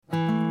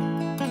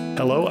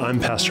Hello, I'm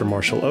Pastor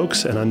Marshall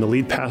Ochs, and I'm the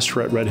lead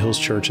pastor at Red Hills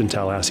Church in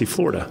Tallahassee,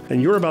 Florida.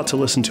 And you're about to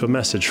listen to a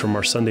message from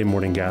our Sunday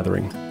morning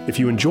gathering. If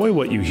you enjoy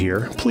what you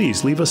hear,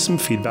 please leave us some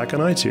feedback on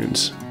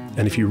iTunes.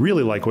 And if you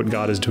really like what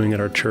God is doing at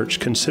our church,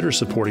 consider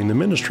supporting the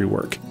ministry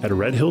work at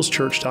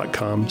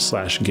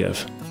redhillschurch.com/give.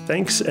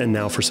 Thanks, and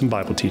now for some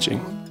Bible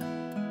teaching.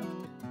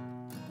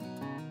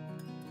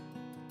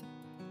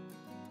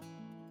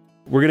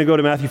 We're going to go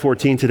to Matthew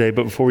 14 today,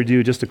 but before we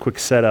do, just a quick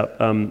setup.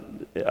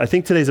 I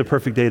think today's a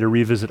perfect day to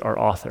revisit our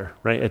author,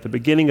 right? At the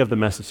beginning of the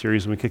message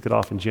series, when we kicked it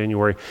off in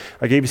January,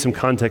 I gave you some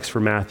context for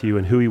Matthew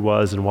and who he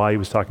was and why he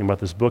was talking about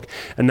this book.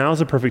 And now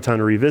is a perfect time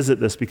to revisit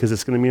this because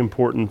it's going to be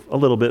important a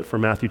little bit for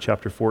Matthew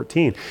chapter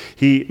 14.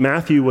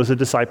 Matthew was a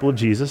disciple of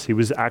Jesus. He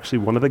was actually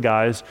one of the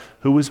guys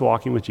who was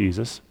walking with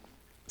Jesus.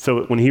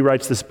 So when he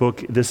writes this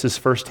book, this is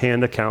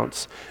firsthand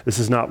accounts. This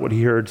is not what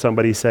he heard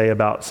somebody say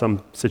about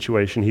some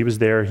situation. He was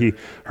there. He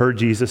heard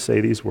Jesus say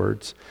these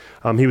words.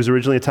 He was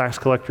originally a tax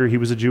collector. He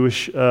was a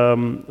Jewish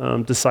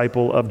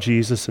disciple of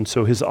Jesus. And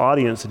so his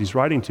audience that he's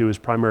writing to is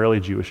primarily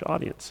a Jewish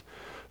audience.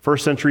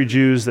 First century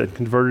Jews that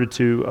converted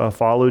to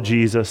follow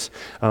Jesus,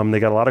 they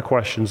got a lot of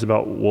questions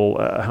about,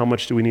 how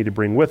much do we need to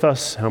bring with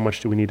us? How much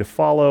do we need to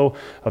follow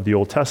of the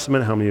Old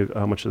Testament? How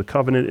much of the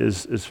covenant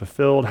is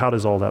fulfilled? How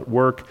does all that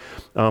work?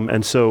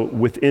 And so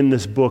within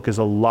this book is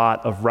a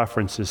lot of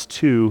references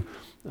to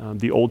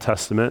the Old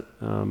Testament,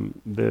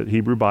 the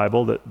Hebrew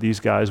Bible that these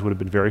guys would have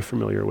been very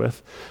familiar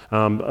with.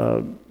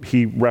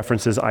 He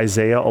references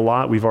Isaiah a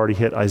lot. We've already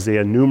hit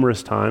Isaiah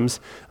numerous times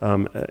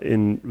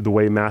in the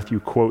way Matthew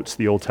quotes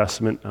the Old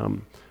Testament,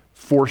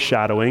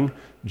 foreshadowing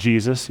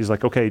Jesus. He's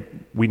like, okay,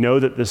 we know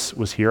that this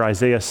was here.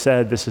 Isaiah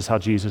said this is how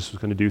Jesus was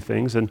going to do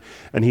things, and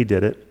he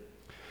did it.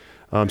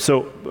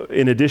 So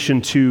in addition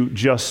to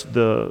just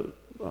the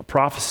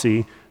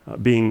prophecy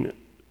being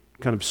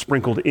kind of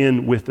sprinkled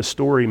in with the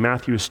story,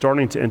 Matthew is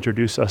starting to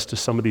introduce us to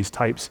some of these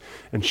types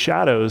and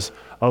shadows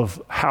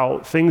of how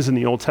things in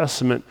the Old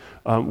Testament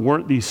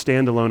weren't these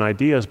standalone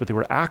ideas, but they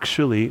were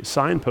actually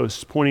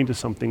signposts pointing to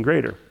something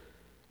greater.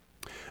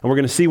 And we're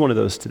going to see one of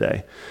those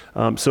today.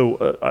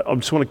 So I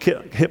just want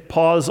to hit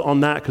pause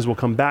on that because we'll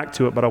come back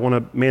to it, but I want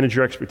to manage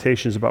your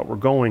expectations about where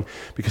we're going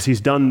because he's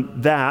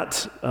done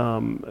that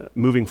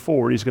moving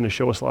forward. He's going to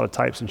show us a lot of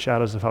types and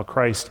shadows of how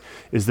Christ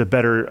is the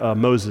better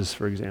Moses,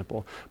 for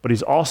example. But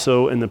he's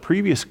also, in the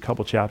previous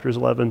couple chapters,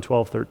 11,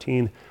 12,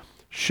 13,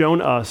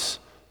 shown us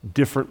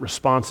different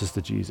responses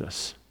to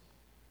Jesus.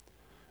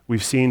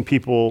 We've seen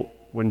people,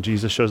 when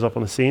Jesus shows up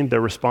on the scene,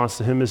 their response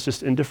to him is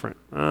just indifferent.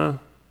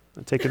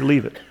 Take it or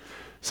leave it.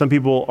 Some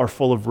people are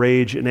full of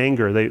rage and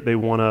anger. They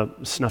want to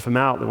snuff him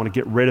out. They want to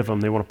get rid of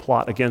him. They want to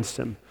plot against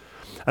him.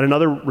 And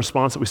another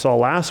response that we saw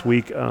last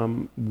week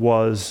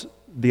was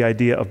the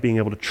idea of being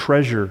able to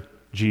treasure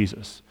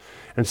Jesus.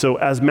 And so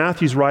as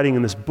Matthew's writing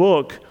in this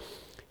book,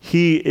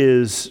 he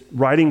is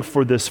writing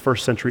for this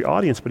first century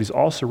audience, but he's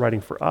also writing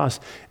for us.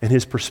 And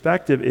his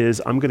perspective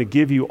is, I'm going to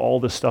give you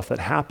all this stuff that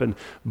happened,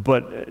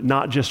 but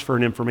not just for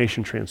an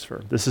information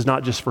transfer. This is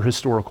not just for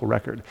historical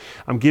record.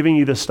 I'm giving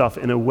you this stuff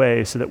in a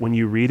way so that when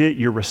you read it,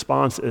 your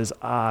response is,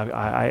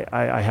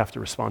 I have to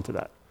respond to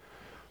that.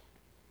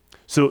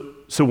 So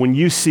when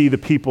you see the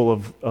people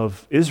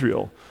of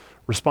Israel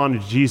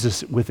respond to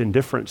Jesus with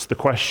indifference, the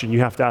question you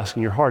have to ask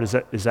in your heart,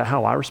 is that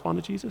how I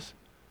respond to Jesus?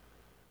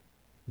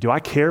 Do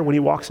I care when he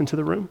walks into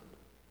the room?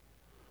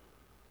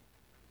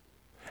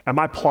 Am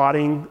I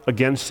plotting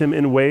against him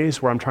in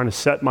ways where I'm trying to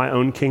set my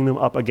own kingdom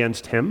up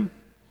against him?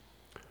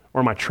 Or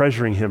am I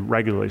treasuring him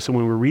regularly? So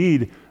when we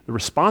read the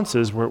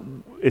responses,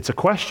 it's a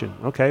question.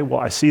 Okay,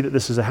 well, I see that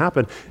this has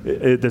happened.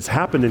 That's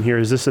happened in here.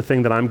 Is this a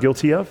thing that I'm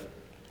guilty of?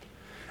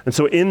 And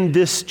so in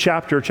this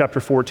chapter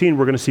 14,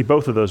 we're going to see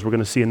both of those. We're going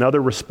to see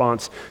another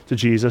response to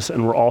Jesus,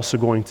 and we're also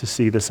going to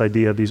see this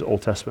idea of these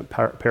Old Testament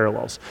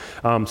parallels.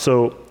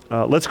 So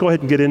let's go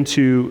ahead and get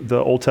into the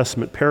Old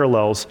Testament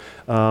parallels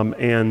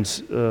and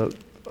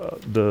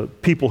the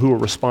people who are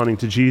responding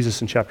to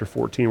Jesus in chapter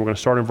 14. We're going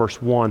to start in verse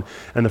 1,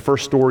 and the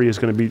first story is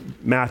going to be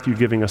Matthew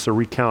giving us a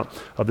recount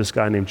of this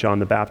guy named John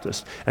the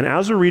Baptist. And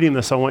as we're reading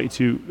this, I want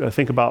you to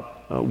think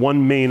about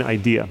one main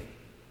idea.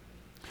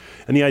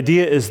 And the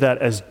idea is that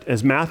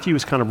as Matthew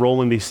is kind of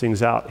rolling these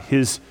things out,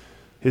 his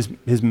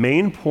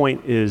main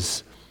point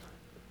is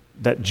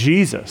that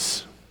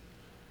Jesus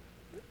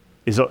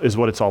is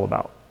what it's all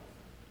about.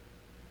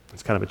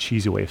 It's kind of a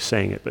cheesy way of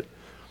saying it, but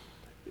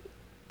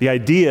the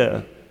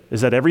idea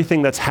is that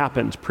everything that's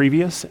happened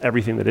previous,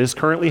 everything that is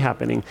currently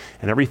happening,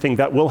 and everything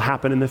that will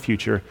happen in the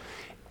future,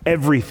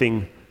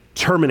 everything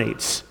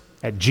terminates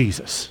at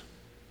Jesus.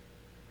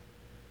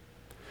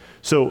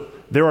 So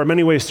there are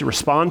many ways to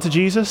respond to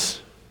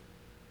Jesus,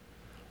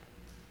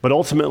 but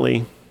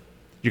ultimately,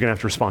 you're going to have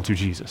to respond to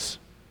Jesus.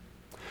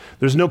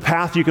 There's no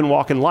path you can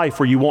walk in life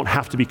where you won't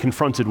have to be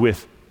confronted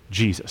with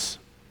Jesus.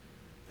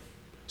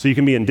 So you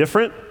can be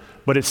indifferent,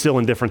 but it's still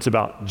indifference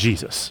about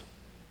Jesus.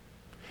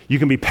 You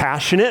can be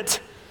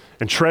passionate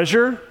and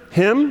treasure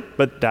him,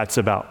 but that's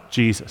about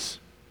Jesus.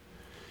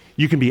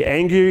 You can be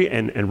angry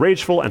and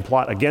rageful and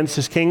plot against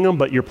his kingdom,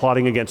 but you're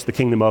plotting against the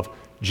kingdom of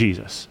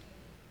Jesus.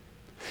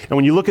 And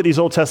when you look at these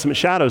Old Testament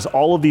shadows,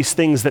 all of these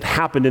things that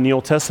happened in the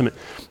Old Testament,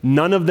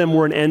 none of them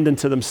were an end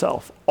unto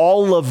themselves.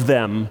 All of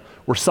them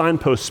were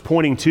signposts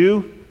pointing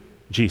to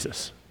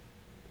Jesus.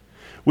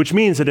 Which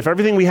means that if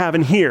everything we have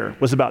in here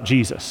was about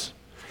Jesus,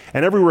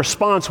 and every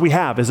response we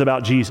have is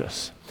about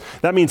Jesus,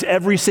 that means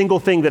every single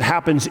thing that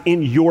happens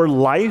in your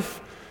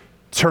life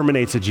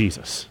terminates at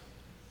Jesus.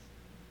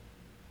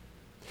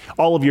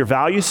 All of your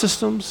value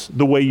systems,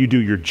 the way you do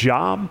your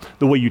job,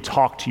 the way you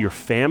talk to your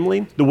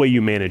family, the way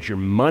you manage your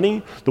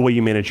money, the way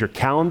you manage your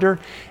calendar,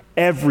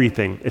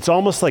 everything. It's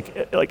almost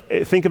like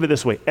think of it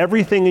this way.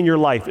 Everything in your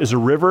life is a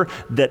river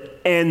that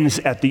ends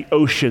at the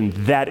ocean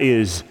that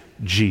is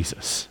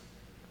Jesus.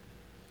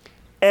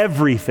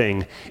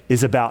 Everything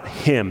is about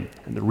him.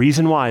 And the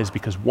reason why is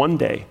because one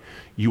day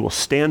you will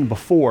stand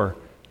before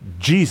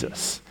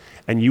Jesus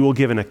and you will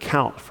give an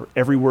account for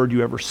every word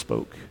you ever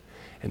spoke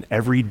and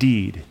every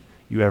deed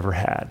you ever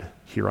had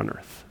here on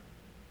earth.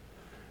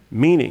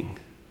 Meaning,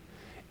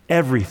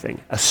 everything,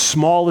 as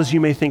small as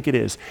you may think it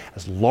is,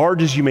 as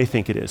large as you may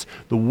think it is,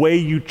 the way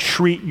you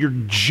treat your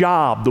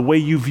job, the way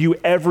you view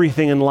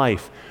everything in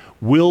life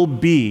will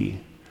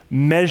be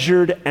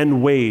measured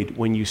and weighed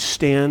when you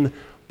stand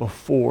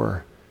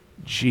before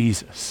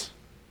Jesus.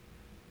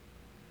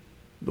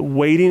 The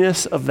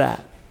weightiness of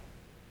that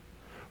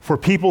for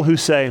people who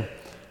say,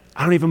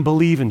 I don't even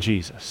believe in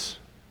Jesus.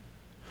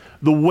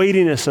 The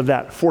weightiness of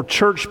that for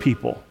church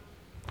people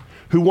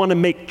who want to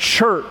make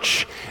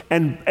church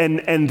and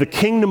the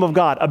kingdom of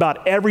God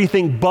about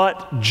everything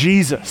but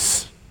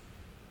Jesus.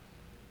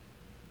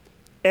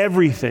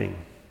 Everything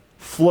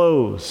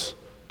flows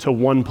to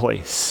one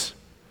place.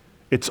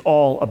 It's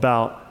all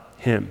about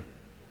him.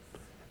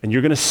 And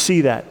you're going to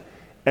see that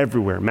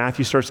everywhere.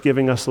 Matthew starts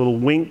giving us little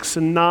winks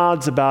and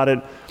nods about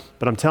it,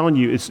 but I'm telling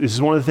you, this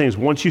is one of the things,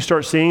 once you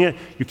start seeing it,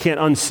 you can't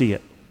unsee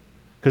it.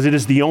 Because it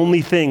is the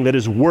only thing that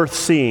is worth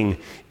seeing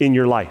in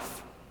your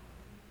life.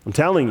 I'm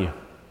telling you.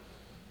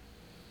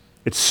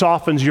 It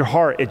softens your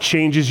heart. It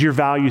changes your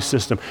value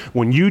system.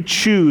 When you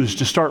choose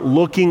to start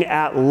looking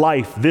at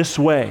life this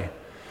way,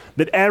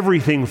 that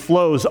everything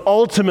flows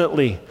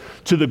ultimately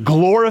to the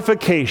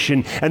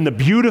glorification and the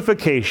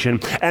beautification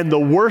and the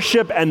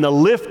worship and the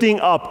lifting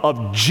up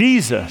of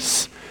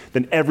Jesus,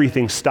 then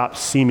everything stops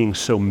seeming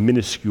so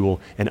minuscule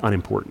and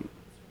unimportant.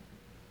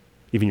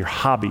 Even your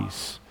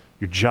hobbies,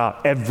 your job,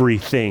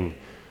 everything.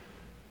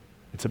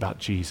 It's about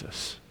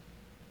Jesus.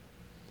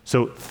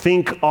 So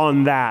think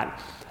on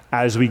that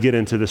as we get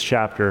into this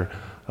chapter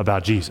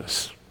about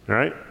Jesus. All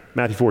right?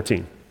 Matthew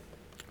 14.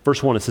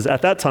 Verse 1, it says,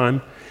 at that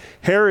time,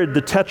 Herod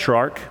the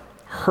Tetrarch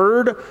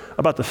heard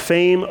about the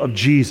fame of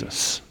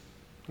Jesus.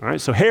 All right?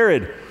 So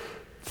Herod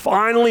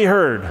finally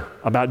heard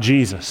about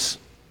Jesus.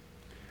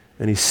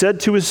 And he said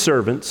to his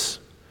servants,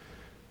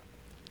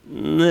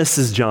 this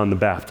is John the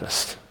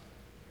Baptist.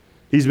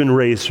 He's been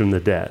raised from the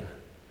dead.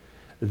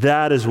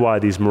 That is why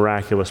these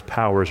miraculous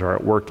powers are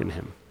at work in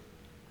him.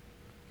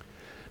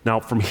 Now,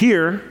 from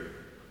here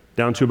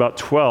down to about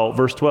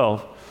verse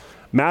 12,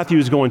 Matthew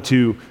is going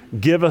to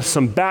give us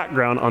some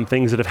background on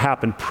things that have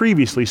happened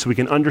previously so we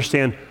can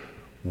understand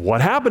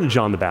what happened to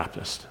John the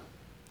Baptist.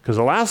 Because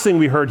the last thing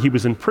we heard, he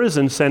was in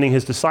prison sending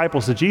his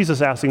disciples to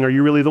Jesus asking, are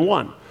you really the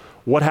one?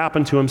 What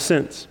happened to him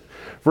since?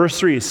 Verse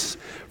 3,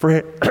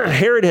 for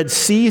Herod had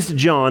seized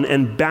John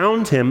and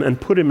bound him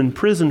and put him in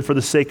prison for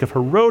the sake of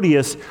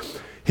Herodias,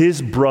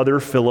 his brother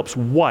Philip's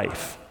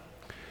wife.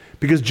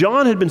 Because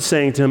John had been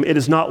saying to him, it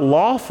is not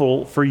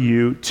lawful for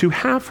you to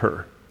have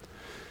her.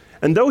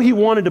 And though he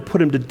wanted to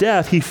put him to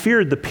death, he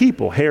feared the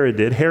people. Herod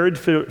did. Herod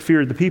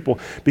feared the people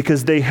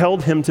because they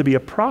held him to be a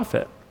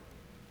prophet.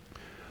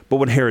 But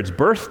when Herod's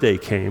birthday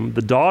came,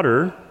 the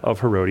daughter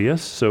of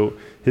Herodias, so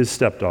his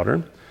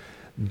stepdaughter,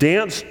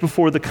 danced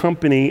before the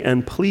company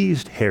and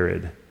pleased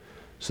Herod,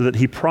 so that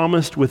he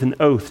promised with an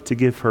oath to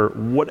give her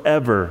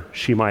whatever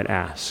she might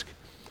ask.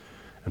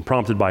 And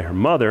prompted by her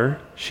mother,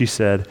 she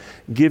said,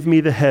 give me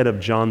the head of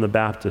John the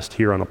Baptist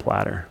here on a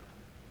platter.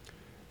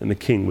 And the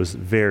king was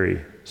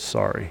very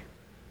sorry.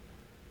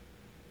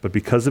 But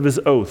because of his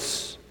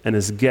oaths and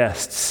his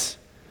guests,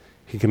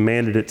 he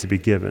commanded it to be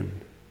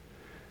given.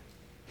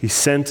 He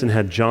sent and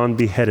had John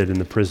beheaded in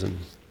the prison.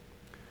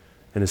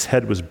 And his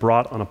head was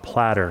brought on a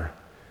platter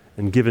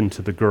and given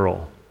to the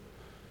girl.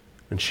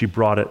 And she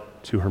brought it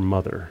to her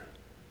mother.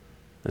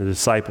 And the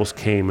disciples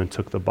came and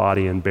took the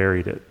body and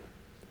buried it.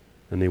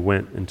 And they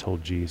went and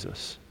told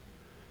Jesus.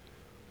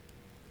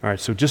 All right,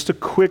 so just a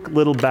quick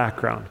little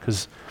background,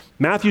 because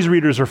Matthew's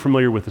readers are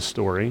familiar with the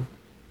story,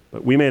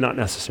 but we may not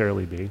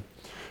necessarily be.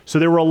 So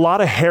there were a lot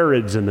of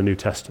Herods in the New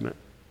Testament.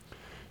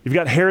 You've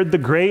got Herod the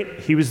Great.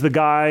 He was the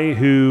guy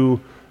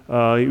who,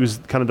 he was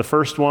kind of the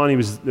first one. He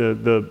was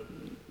the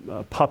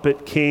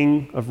puppet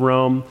king of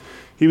Rome.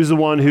 He was the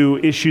one who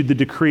issued the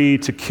decree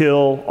to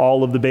kill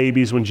all of the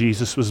babies when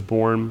Jesus was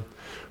born.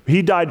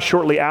 He died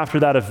shortly after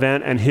that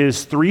event, and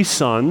his 3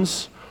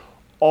 sons,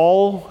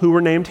 all who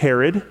were named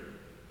Herod, kind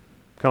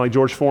of like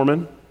George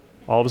Foreman,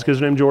 all of his kids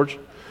are named George.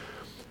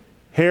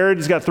 Herod,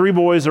 he's got 3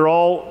 boys, they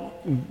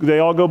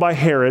all go by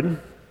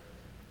Herod.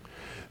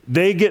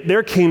 they get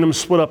their kingdom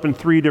split up in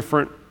three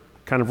different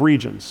kind of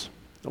regions.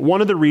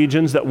 One of the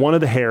regions that one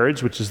of the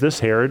Herods, which is this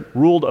Herod,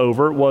 ruled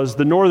over was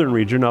the northern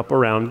region up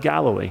around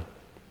Galilee.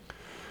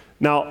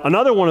 Now,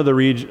 another one of the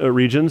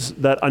regions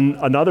that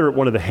another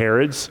one of the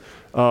Herods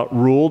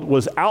ruled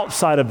was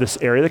outside of this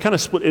area. They kind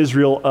of split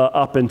Israel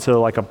up into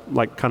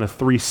like kind of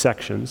three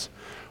sections.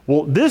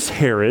 Well, this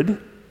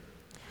Herod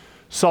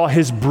saw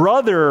his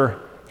brother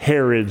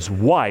Herod's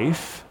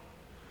wife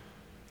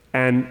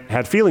and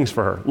had feelings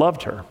for her,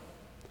 loved her.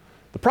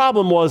 The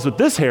problem was with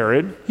this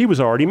Herod, he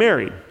was already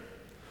married.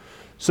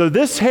 So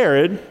this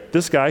Herod,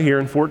 this guy here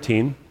in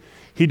 14,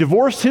 he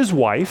divorced his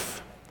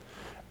wife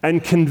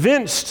and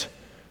convinced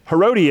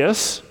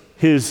Herodias,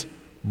 his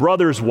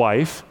brother's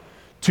wife,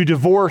 to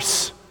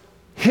divorce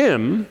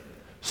him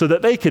so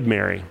that they could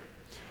marry.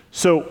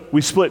 So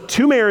we split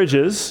two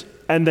marriages,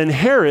 and then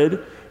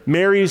Herod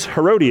marries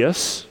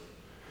Herodias.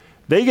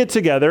 They get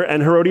together,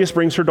 and Herodias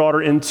brings her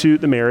daughter into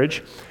the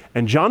marriage.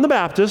 And John the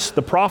Baptist,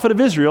 the prophet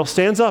of Israel,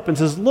 stands up and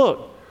says,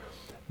 look,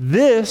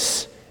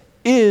 this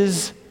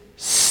is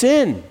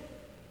sin.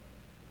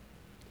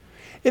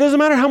 It doesn't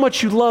matter how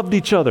much you loved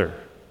each other.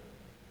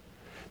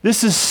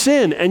 This is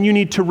sin, and you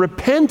need to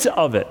repent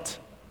of it.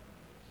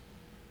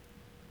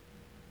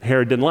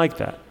 Herod didn't like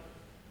that.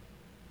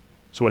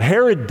 So what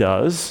Herod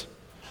does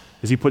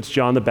is he puts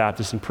John the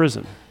Baptist in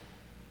prison.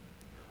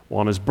 Well,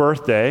 on his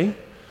birthday,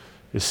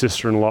 his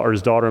sister-in-law or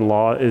his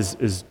daughter-in-law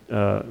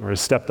or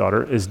his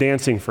stepdaughter is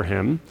dancing for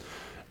him,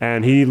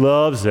 and he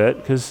loves it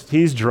because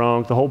he's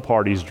drunk. The whole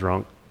party's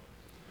drunk.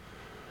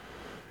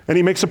 And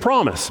he makes a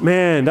promise.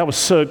 Man, that was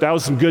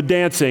some good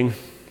dancing.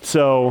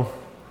 So,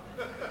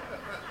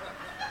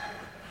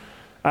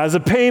 as a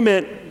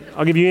payment,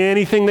 I'll give you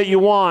anything that you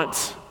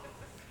want.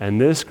 And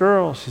this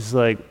girl, she's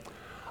like,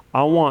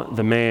 I want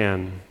the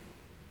man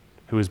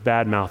who is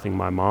bad-mouthing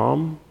my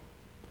mom.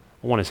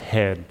 I want his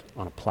head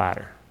on a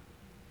platter.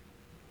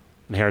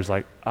 And Herod's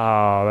like,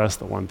 oh, that's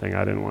the one thing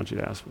I didn't want you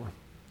to ask for.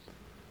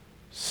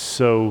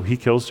 So he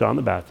kills John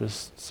the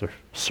Baptist,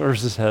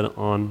 serves his head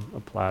on a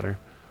platter.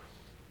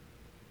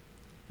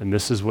 And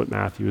this is what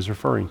Matthew is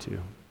referring to.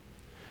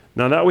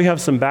 Now that we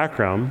have some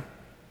background,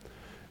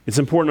 it's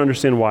important to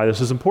understand why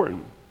this is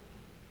important.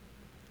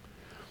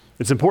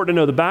 It's important to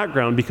know the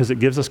background because it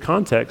gives us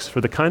context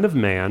for the kind of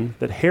man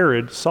that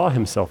Herod saw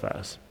himself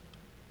as.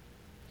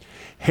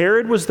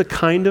 Herod was the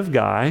kind of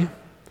guy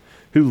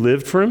who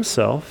lived for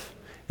himself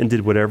and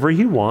did whatever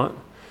he wanted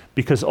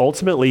because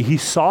ultimately he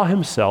saw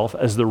himself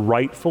as the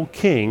rightful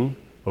king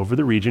over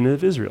the region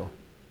of Israel.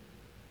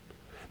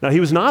 Now he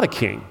was not a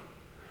king,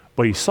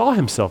 but he saw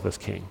himself as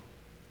king.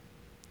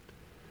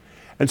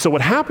 And so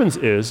what happens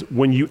is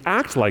when you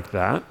act like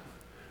that,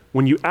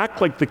 when you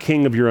act like the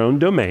king of your own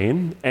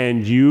domain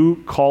and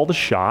you call the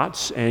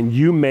shots and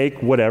you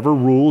make whatever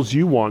rules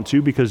you want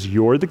to because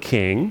you're the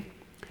king,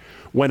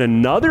 when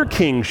another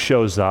king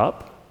shows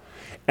up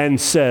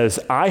and says,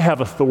 I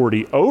have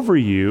authority over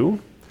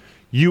you,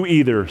 you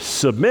either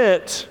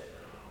submit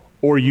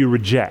or you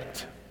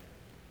reject.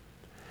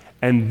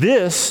 And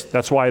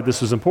that's why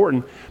this is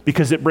important,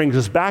 because it brings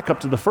us back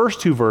up to the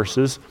first two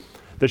verses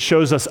that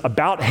shows us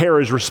about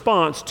Herod's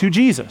response to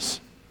Jesus.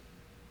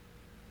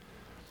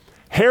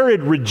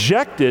 Herod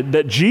rejected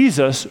that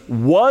Jesus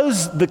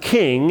was the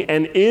king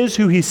and is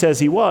who he says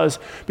he was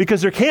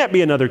because there can't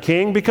be another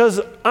king because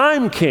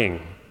I'm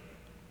king.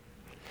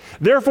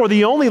 Therefore,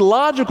 the only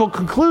logical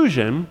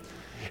conclusion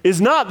is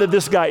not that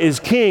this guy is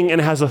king and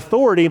has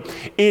authority.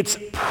 It's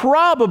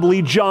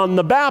probably John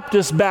the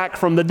Baptist back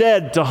from the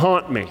dead to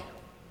haunt me.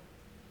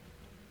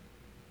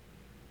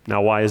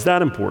 Now, why is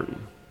that important?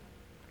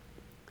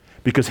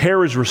 Because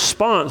Herod's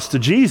response to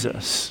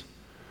Jesus,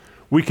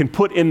 we can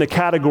put in the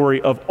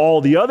category of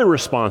all the other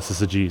responses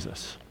to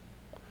Jesus.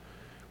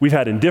 We've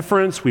had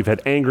indifference, we've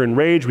had anger and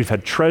rage, we've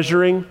had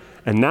treasuring,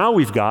 and now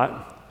we've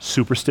got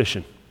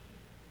superstition.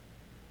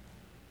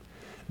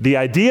 The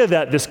idea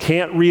that this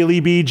can't really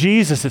be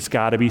Jesus, it's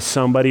got to be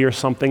somebody or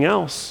something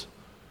else.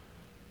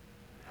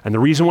 And the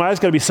reason why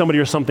it's got to be somebody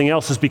or something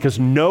else is because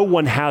no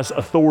one has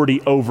authority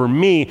over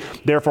me.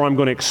 Therefore, I'm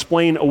going to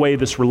explain away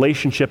this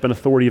relationship and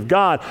authority of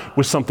God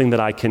with something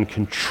that I can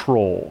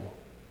control.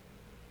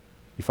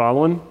 You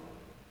following?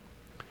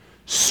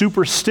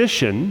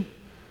 Superstition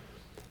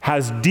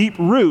has deep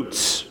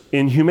roots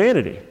in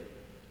humanity.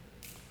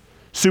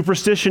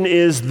 Superstition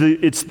is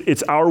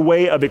it's our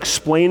way of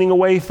explaining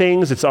away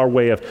things. It's our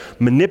way of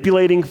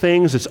manipulating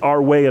things. It's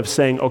our way of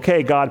saying,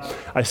 okay, God,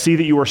 I see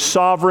that you are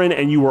sovereign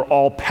and you are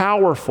all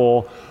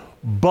powerful,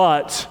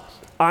 but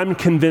I'm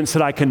convinced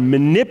that I can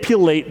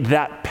manipulate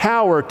that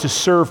power to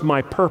serve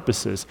my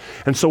purposes.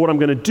 And so what I'm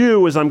going to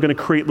do is I'm going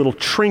to create little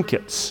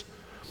trinkets.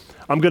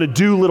 I'm going to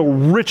do little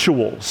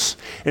rituals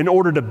in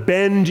order to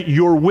bend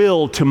your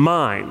will to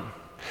mine.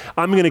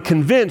 I'm going to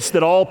convince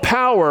that all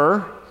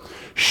power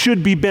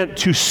should be bent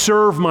to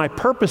serve my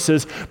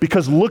purposes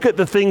because look at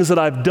the things that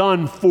I've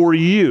done for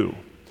you.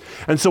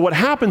 And so what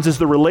happens is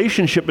the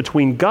relationship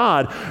between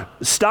God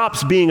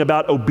stops being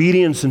about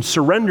obedience and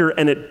surrender,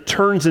 and it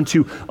turns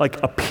into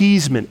like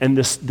appeasement and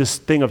this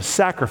thing of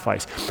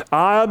sacrifice.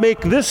 I'll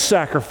make this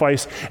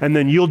sacrifice, and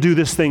then you'll do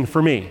this thing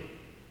for me.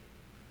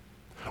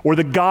 Or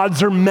the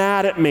gods are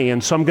mad at me,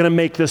 and so I'm going to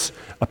make this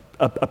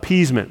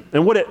appeasement.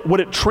 And what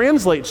it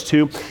translates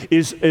to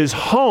is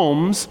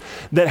homes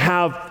that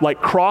have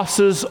like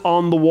crosses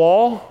on the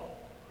wall,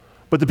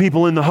 but the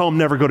people in the home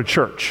never go to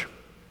church.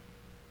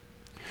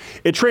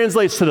 It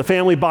translates to the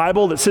family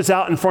Bible that sits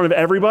out in front of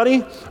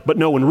everybody, but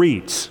no one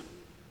reads.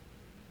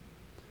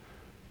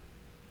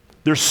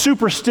 There's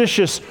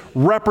superstitious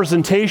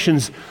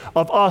representations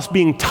of us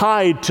being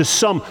tied to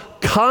some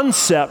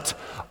concept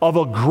of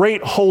a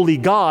great holy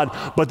God,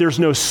 but there's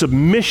no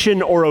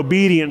submission or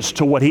obedience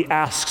to what he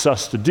asks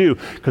us to do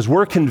because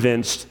we're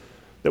convinced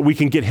that we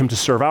can get him to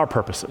serve our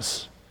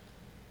purposes.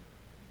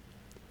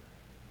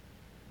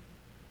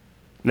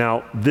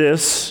 Now,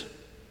 this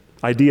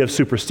idea of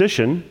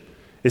superstition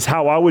is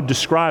how I would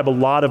describe a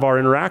lot of our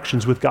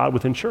interactions with God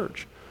within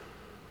church.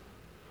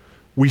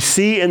 We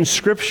see in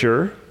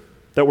Scripture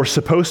that we're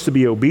supposed to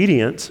be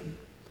obedient,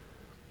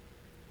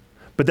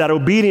 but that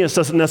obedience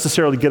doesn't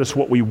necessarily get us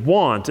what we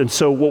want. And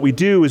so what we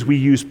do is we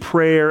use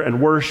prayer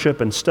and worship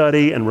and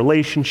study and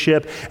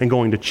relationship and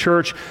going to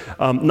church,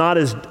 not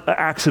as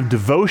acts of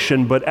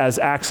devotion, but as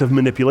acts of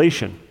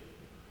manipulation.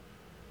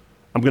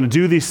 I'm going to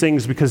do these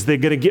things because they're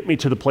going to get me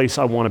to the place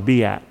I want to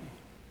be at.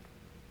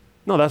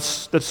 No,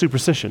 that's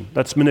superstition.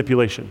 That's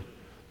manipulation.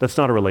 That's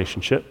not a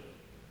relationship.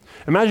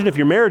 Imagine if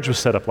your marriage was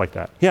set up like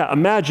that. Yeah,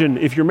 imagine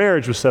if your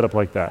marriage was set up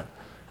like that.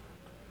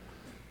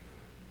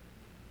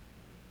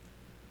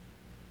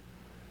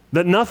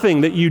 That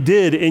nothing that you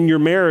did in your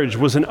marriage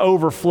was an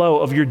overflow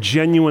of your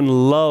genuine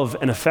love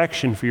and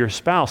affection for your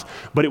spouse,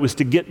 but it was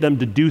to get them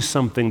to do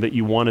something that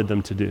you wanted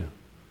them to do.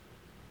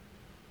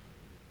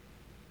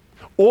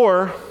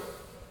 Or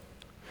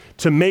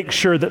to make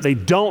sure that they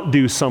don't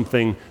do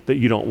something that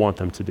you don't want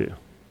them to do.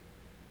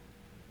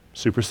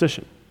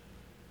 Superstition.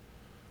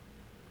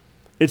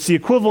 It's the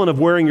equivalent of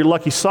wearing your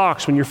lucky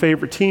socks when your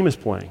favorite team is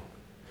playing.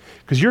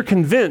 Because you're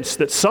convinced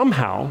that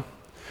somehow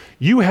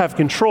you have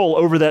control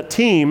over that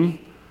team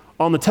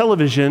on the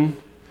television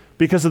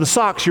because of the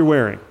socks you're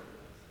wearing.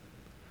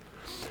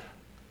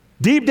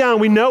 Deep down,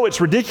 we know it's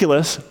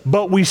ridiculous,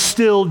 but we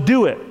still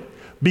do it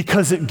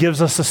because it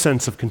gives us a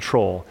sense of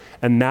control.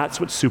 And that's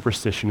what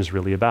superstition is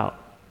really about.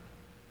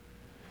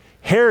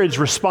 Herod's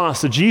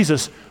response to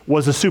Jesus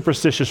was a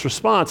superstitious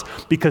response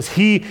because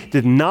he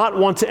did not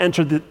want to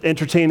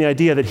entertain the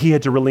idea that he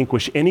had to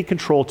relinquish any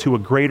control to a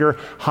greater,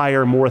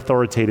 higher, more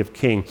authoritative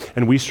king.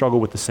 And we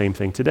struggle with the same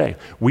thing today.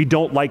 We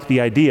don't like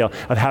the idea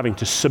of having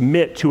to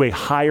submit to a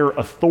higher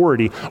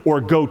authority or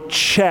go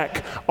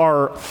check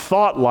our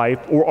thought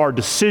life or our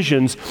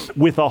decisions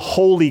with a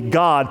holy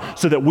God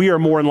so that we are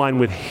more in line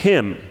with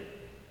him.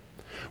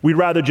 We'd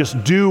rather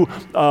just do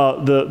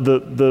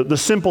the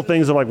simple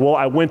things of like, well,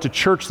 I went to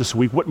church this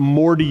week. What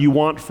more do you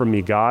want from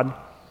me, God?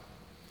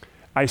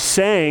 I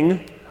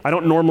sang. I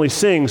don't normally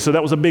sing, so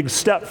that was a big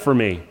step for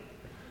me.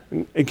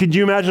 And could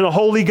you imagine a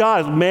holy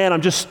God? Man,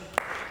 I'm just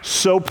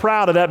so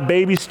proud of that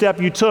baby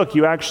step you took.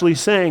 You actually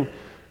sang.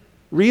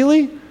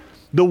 Really?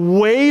 The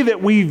way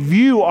that we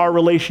view our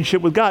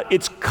relationship with God,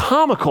 it's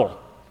comical.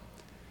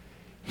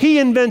 He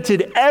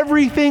invented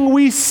everything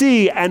we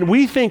see, and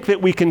we think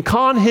that we can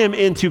con him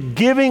into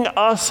giving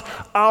us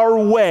our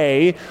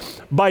way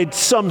by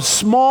some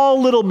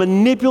small little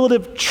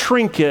manipulative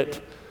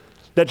trinket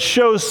that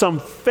shows some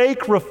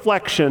fake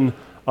reflection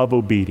of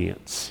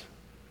obedience.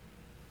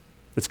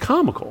 It's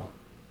comical,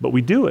 but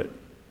we do it.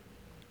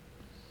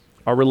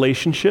 Our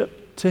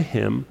relationship to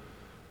him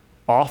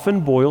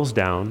often boils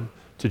down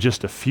to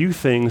just a few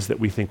things that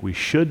we think we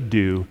should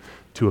do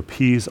to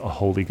appease a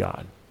holy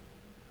God.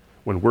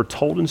 When we're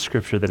told in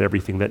Scripture that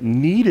everything that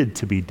needed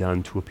to be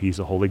done to appease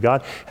a holy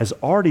God has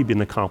already been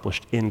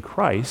accomplished in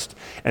Christ,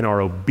 and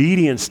our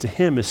obedience to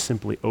him is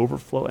simply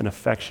overflow and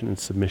affection and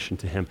submission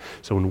to him.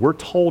 So when we're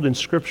told in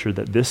Scripture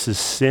that this is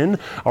sin,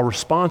 our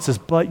response is,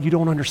 but you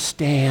don't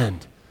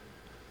understand.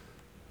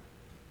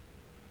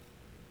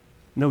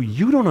 No,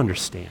 you don't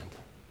understand.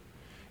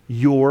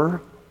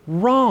 You're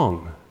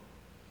wrong.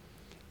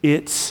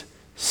 It's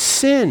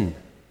sin.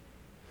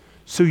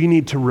 So you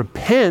need to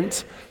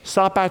repent.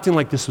 Stop acting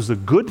like this was a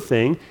good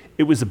thing.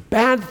 It was a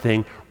bad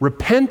thing.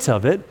 Repent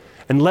of it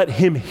and let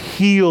him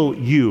heal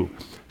you.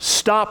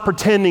 Stop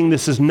pretending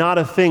this is not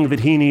a thing that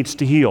he needs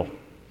to heal.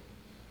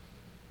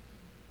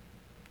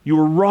 You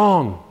were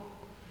wrong.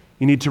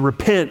 You need to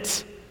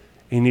repent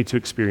and you need to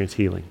experience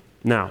healing.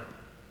 Now,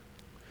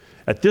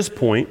 at this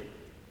point,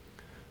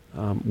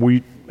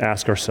 we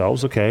ask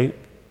ourselves, okay,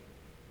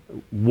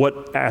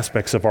 what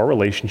aspects of our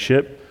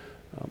relationship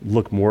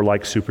look more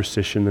like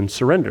superstition than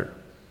surrender?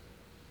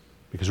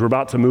 Because we're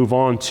about to move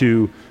on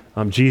to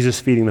Jesus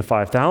feeding the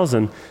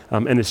 5,000,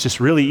 and it's just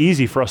really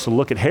easy for us to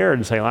look at Herod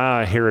and say,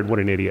 Herod, what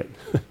an idiot.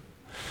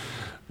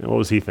 What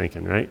was he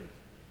thinking, right?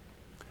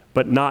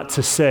 But not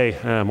to say,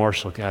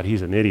 Marshall, God,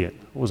 he's an idiot.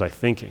 What was I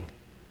thinking?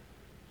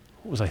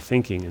 What was I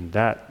thinking in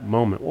that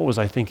moment? What was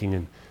I thinking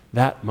in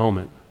that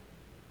moment?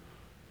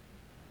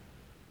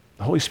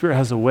 The Holy Spirit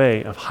has a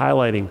way of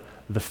highlighting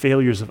the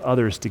failures of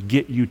others to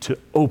get you to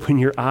open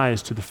your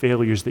eyes to the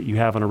failures that you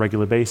have on a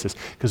regular basis.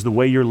 Because the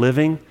way you're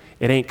living,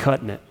 it ain't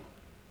cutting it.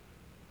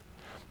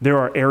 There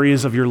are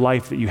areas of your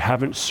life that you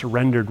haven't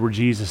surrendered where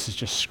Jesus is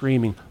just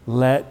screaming,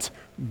 let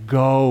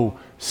go,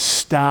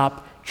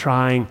 stop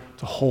trying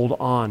to hold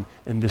on.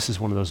 And this is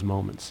one of those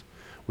moments.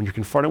 When you're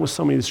confronted with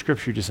somebody in the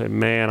scripture, you just say,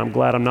 man, I'm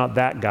glad I'm not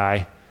that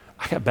guy.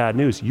 I got bad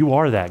news. You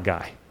are that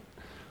guy.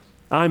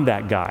 I'm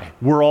that guy.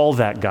 We're all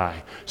that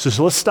guy.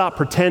 So let's stop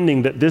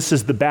pretending that this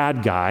is the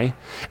bad guy,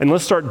 and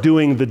let's start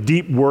doing the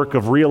deep work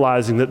of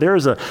realizing that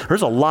there's a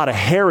lot of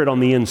Herod on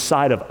the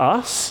inside of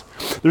us.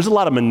 There's a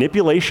lot of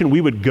manipulation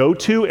we would go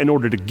to in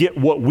order to get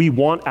what we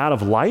want out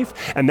of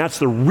life, and that's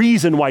the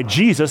reason why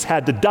Jesus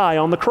had to die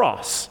on the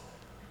cross,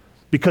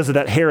 because of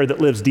that Herod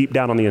that lives deep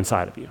down on the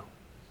inside of you.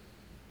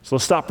 So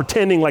let's stop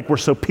pretending like we're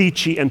so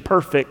peachy and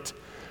perfect,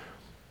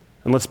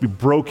 and let's be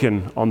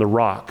broken on the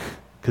rock.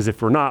 Because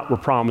if we're not, we're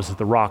promised that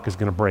the rock is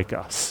going to break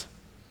us.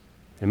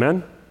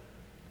 Amen?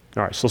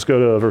 All right, so let's go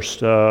to verse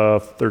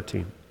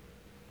 13.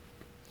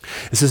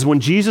 It says, when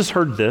Jesus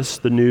heard this,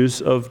 the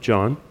news of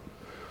John,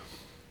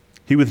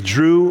 he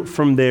withdrew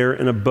from there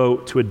in a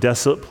boat to a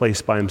desolate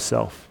place by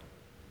himself.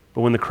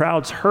 But when the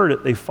crowds heard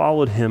it, they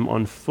followed him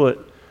on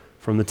foot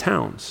from the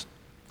towns.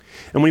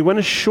 And when he went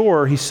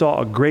ashore, he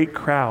saw a great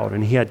crowd,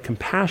 and he had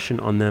compassion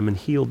on them and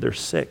healed their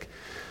sick.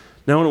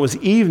 Now, when it was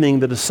evening,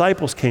 the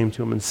disciples came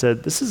to him and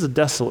said, this is a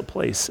desolate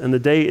place, and the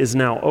day is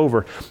now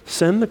over.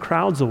 Send the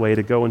crowds away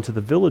to go into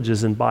the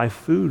villages and buy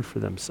food for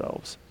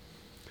themselves.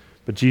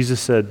 But Jesus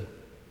said,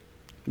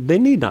 they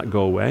need not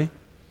go away.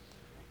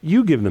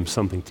 You give them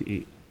something to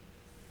eat.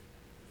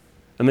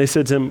 And they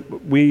said to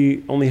him,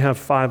 we only have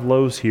 5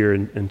 loaves here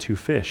and 2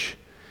 fish.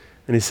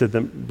 And he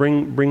said,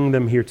 bring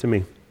them here to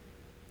me.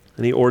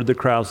 And he ordered the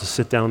crowds to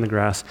sit down in the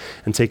grass,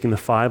 and taking the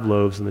 5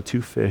 loaves and the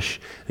 2 fish,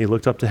 and he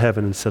looked up to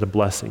heaven and said a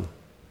blessing.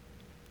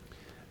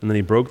 And then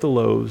he broke the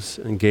loaves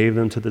and gave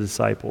them to the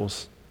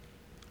disciples,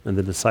 and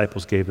the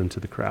disciples gave them to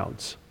the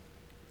crowds.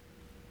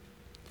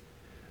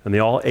 And they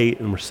all ate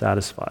and were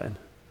satisfied.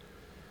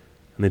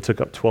 And they took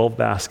up 12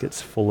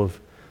 baskets full of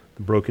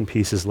the broken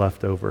pieces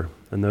left over,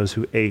 and those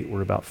who ate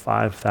were about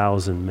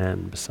 5,000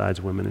 men, besides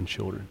women and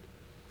children.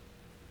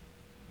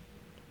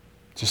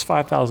 Just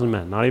 5,000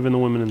 men, not even the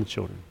women and the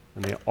children.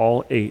 And they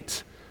all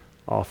ate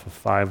off of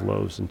 5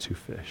 loaves and 2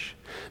 fish.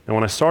 Now,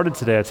 when I started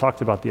today, I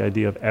talked about the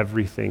idea of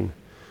everything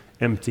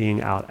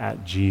emptying out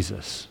at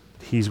Jesus.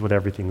 He's what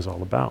everything's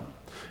all about.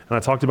 And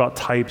I talked about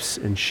types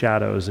and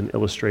shadows and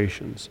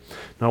illustrations.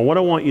 Now, what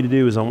I want you to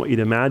do is I want you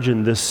to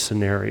imagine this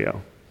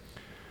scenario.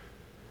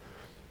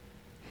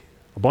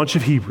 A bunch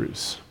of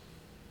Hebrews,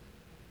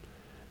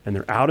 and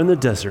they're out in the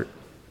desert,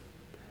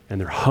 and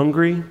they're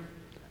hungry,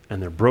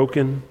 and they're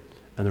broken,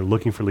 and they're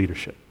looking for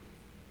leadership.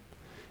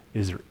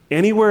 Is there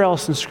anywhere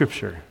else in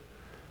Scripture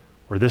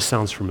where this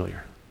sounds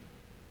familiar?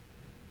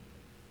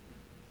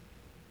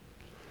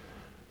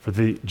 For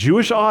the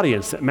Jewish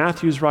audience that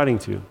Mathew is writing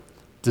to,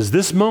 does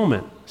this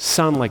moment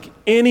sound like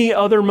any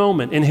other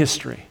moment in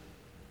history?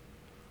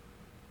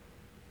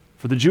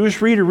 For the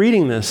Jewish reader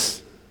reading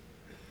this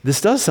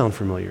does sound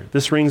familiar.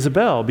 This rings a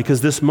bell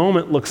because this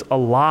moment looks a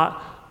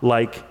lot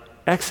like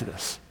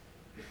Exodus,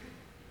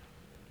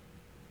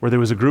 where there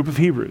was a group of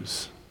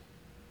Hebrews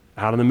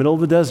out in the middle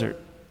of the desert,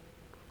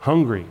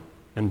 hungry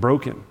and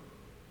broken.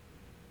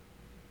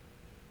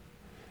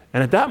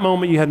 And at that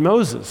moment, you had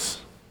Moses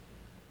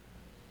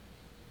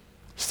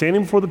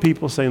standing before the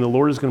people saying, the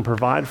Lord is going to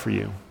provide for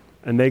you.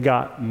 And they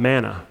got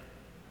manna.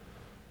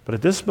 But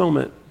at this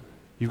moment,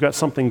 you've got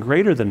something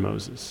greater than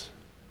Moses.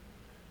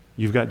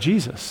 You've got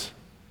Jesus.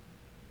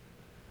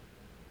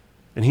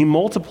 And he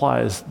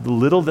multiplies the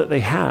little that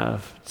they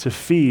have to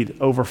feed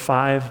over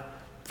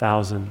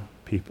 5,000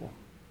 people.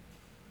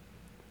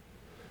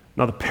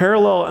 Now, the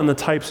parallel and the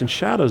types and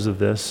shadows of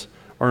this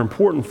are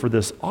important for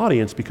this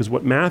audience because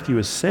what Mathew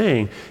is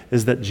saying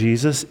is that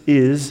Jesus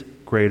is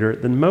greater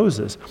than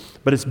Moses.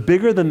 But it's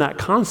bigger than that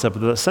concept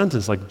of that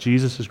sentence, like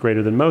Jesus is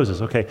greater than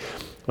Moses. Okay,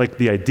 like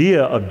the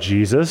idea of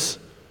Jesus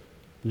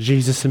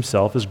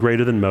himself is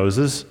greater than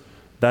Moses.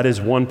 That is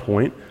one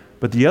point.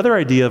 But the other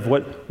idea of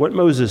what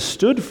Moses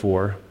stood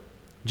for,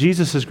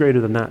 Jesus is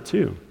greater than that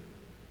too.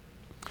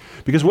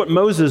 Because what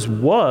Moses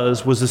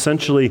was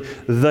essentially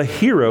the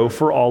hero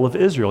for all of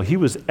Israel. He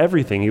was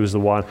everything. He was the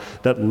one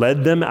that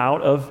led them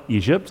out of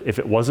Egypt. If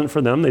it wasn't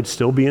for them, they'd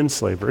still be in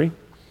slavery.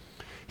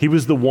 He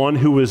was the one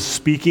who was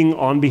speaking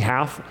on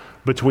behalf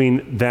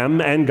between them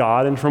and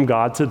God and from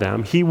God to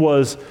them. He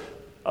was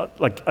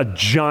like a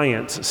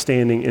giant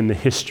standing in the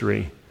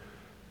history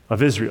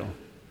of Israel.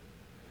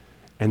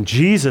 And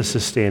Jesus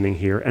is standing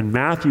here, and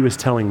Mathew is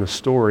telling the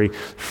story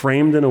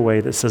framed in a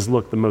way that says,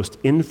 look, the most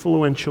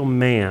influential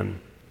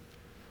man,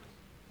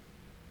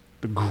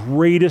 the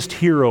greatest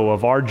hero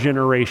of our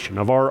generation,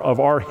 of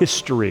our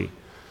history,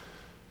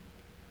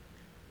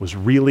 was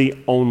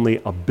really only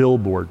a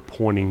billboard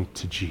pointing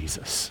to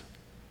Jesus.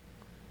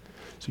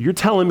 So you're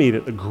telling me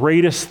that the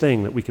greatest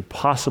thing that we could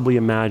possibly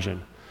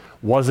imagine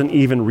wasn't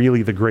even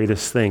really the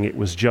greatest thing. It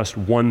was just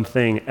one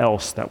thing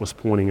else that was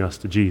pointing us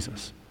to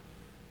Jesus.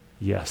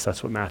 Yes,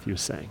 that's what Matthew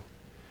is saying.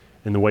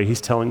 And the way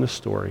he's telling the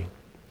story,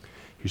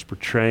 he's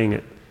portraying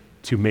it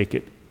to make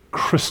it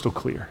crystal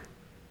clear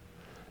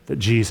that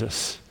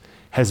Jesus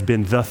has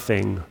been the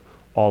thing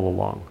all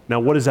along. Now,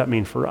 what does that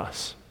mean for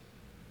us?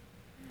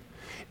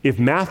 If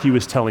Matthew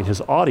is telling his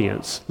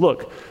audience,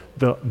 look,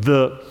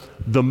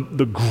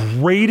 the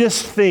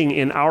greatest thing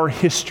in our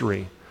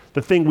history,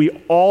 the thing we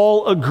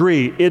all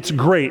agree, it's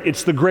great,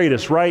 it's the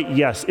greatest, right?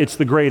 Yes, it's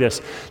the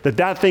greatest.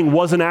 That thing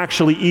wasn't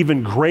actually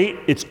even great,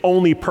 its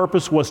only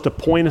purpose was to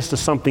point us to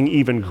something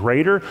even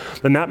greater,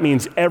 then that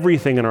means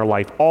everything in our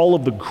life, all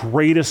of the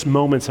greatest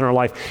moments in our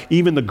life,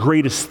 even the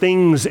greatest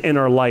things in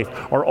our life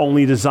are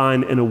only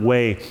designed in a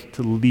way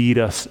to lead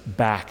us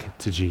back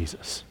to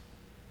Jesus.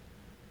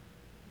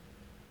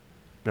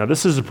 Now,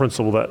 this is a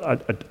principle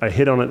that I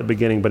hit on at the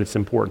beginning, but it's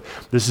important.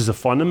 This is a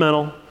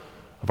fundamental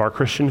of our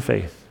Christian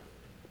faith.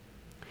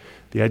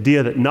 The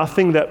idea that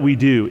nothing that we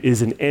do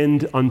is an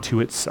end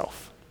unto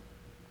itself.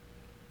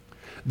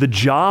 The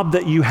job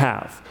that you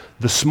have,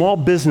 the small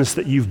business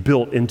that you've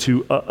built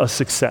into a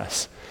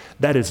success,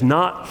 that is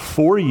not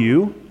for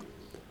you,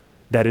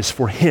 that is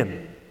for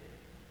Him.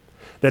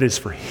 That is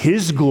for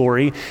His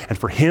glory and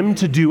for Him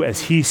to do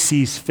as He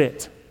sees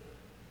fit.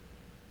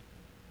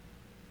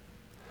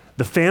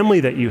 The family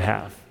that you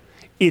have,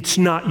 it's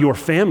not your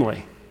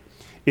family.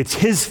 It's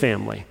His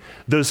family.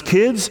 Those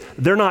kids,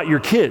 they're not your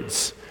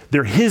kids.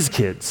 They're His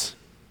kids.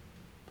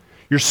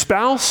 Your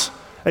spouse,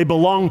 they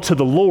belong to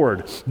the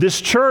Lord. This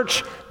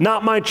church,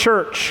 not my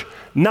church,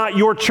 not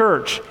your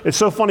church. It's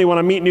so funny when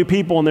I meet new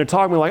people and they're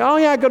talking like, oh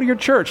yeah, I go to your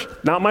church.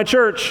 Not my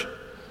church.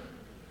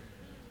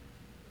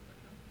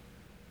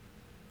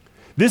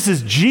 This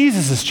is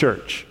Jesus'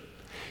 church.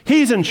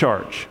 He's in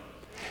charge.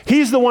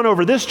 He's the one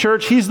over this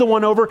church. He's the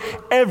one over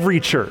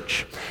every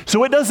church.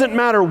 So it doesn't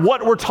matter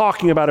what we're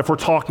talking about. If we're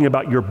talking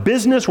about your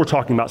business, we're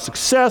talking about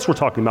success, we're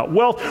talking about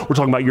wealth, we're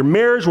talking about your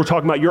marriage, we're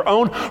talking about your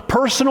own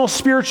personal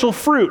spiritual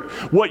fruit,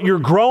 what you're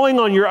growing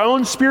on your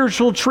own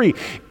spiritual tree.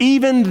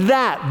 Even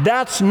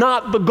that's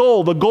not the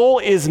goal. The goal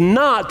is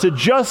not to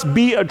just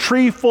be a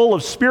tree full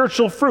of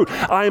spiritual fruit.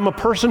 I am a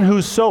person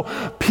who's so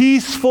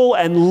peaceful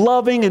and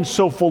loving and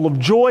so full of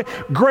joy.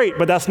 Great,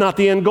 but that's not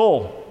the end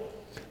goal.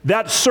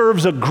 That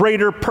serves a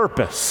greater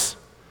purpose.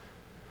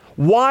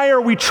 Why are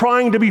we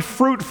trying to be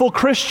fruitful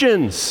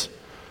Christians?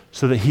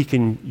 So that He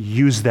can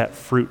use that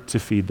fruit to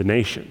feed the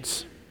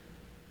nations.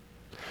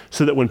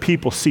 So that when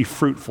people see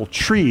fruitful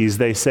trees,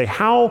 they say,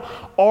 how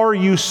are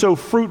you so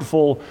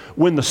fruitful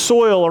when the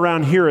soil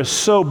around here is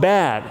so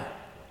bad?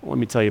 Well, let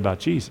me tell you about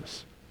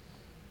Jesus.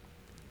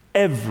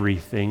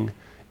 Everything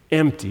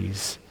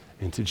empties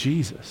into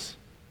Jesus.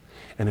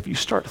 And if you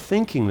start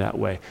thinking that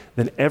way,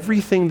 then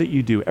everything that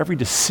you do, every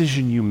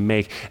decision you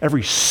make,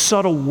 every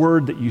subtle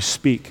word that you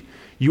speak,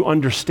 you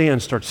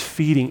understand starts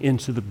feeding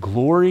into the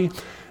glory,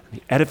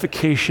 the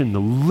edification, the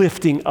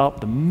lifting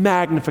up, the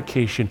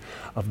magnification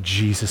of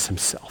Jesus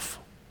Himself.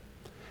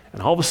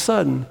 And all of a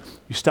sudden,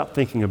 you stop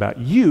thinking about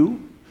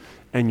you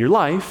and your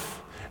life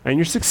and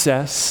your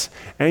success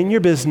and your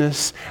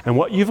business and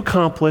what you've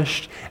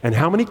accomplished and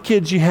how many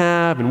kids you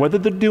have and whether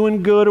they're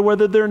doing good or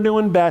whether they're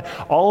doing bad.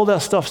 All of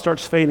that stuff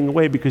starts fading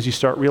away because you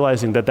start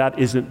realizing that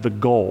isn't the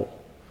goal.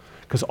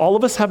 Because all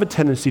of us have a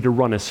tendency to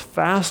run as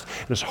fast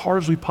and as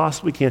hard as we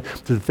possibly can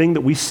to the thing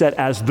that we set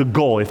as the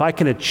goal. If I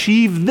can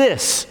achieve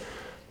this,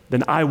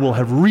 then I will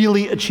have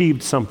really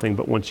achieved something.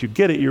 But once you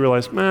get it, you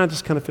realize, man, it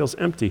just kind of feels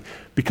empty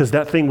because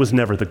that thing was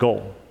never the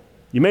goal.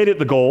 You made it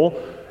the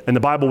goal, and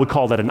the Bible would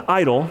call that an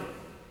idol.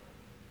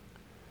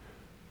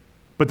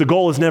 But the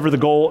goal is never the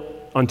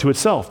goal unto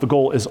itself. The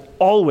goal is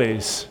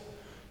always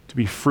to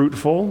be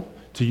fruitful,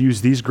 to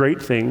use these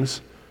great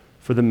things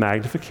for the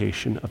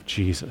magnification of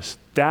Jesus.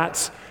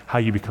 That's how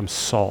you become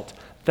salt.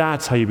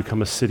 That's how you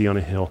become a city on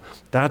a hill.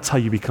 That's how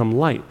you become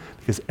light.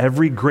 Because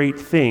every great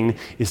thing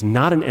is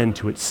not an end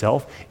to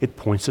itself. It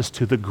points us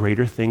to the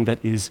greater thing that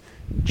is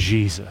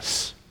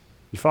Jesus.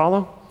 You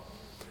follow?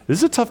 This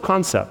is a tough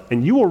concept,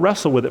 and you will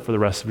wrestle with it for the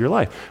rest of your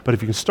life. But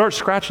if you can start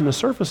scratching the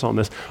surface on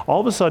this,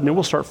 all of a sudden it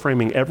will start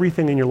framing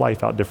everything in your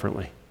life out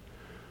differently.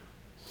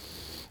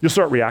 You'll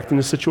start reacting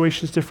to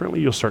situations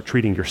differently. You'll start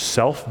treating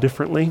yourself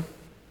differently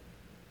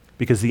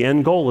because the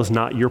end goal is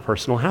not your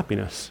personal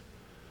happiness.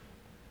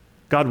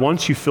 God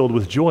wants you filled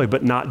with joy,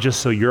 but not just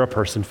so you're a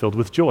person filled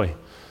with joy.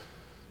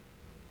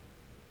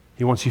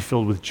 He wants you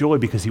filled with joy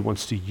because He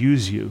wants to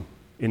use you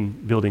in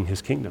building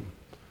His kingdom.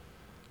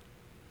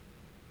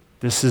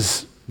 This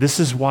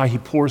is why He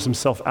pours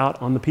Himself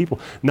out on the people,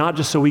 not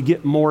just so we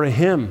get more of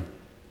Him.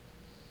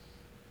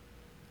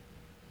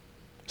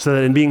 So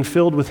that in being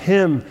filled with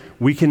Him,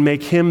 we can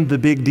make Him the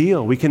big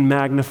deal. We can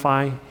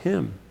magnify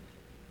Him.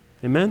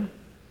 Amen?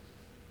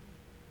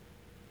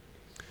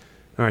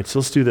 All right, so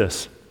let's do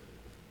this.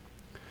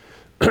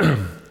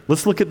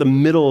 Let's look at the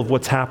middle of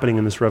what's happening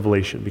in this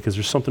revelation because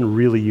there's something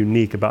really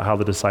unique about how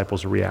the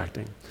disciples are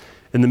reacting.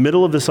 In the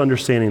middle of this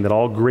understanding that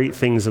all great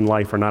things in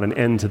life are not an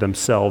end to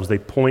themselves, they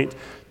point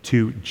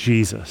to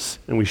Jesus,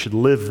 and we should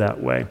live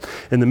that way.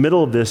 In the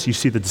middle of this, you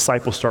see the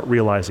disciples start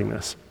realizing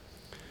this.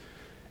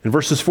 In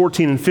verses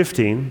 14 and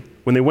 15,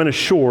 when they went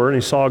ashore and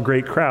he saw a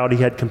great crowd, he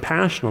had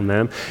compassion on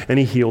them and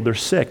he healed their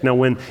sick. Now,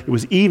 when it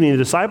was evening, the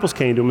disciples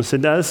came to him and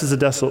said, "Now this is a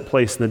desolate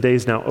place and the day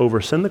is now over.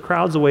 Send the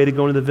crowds away to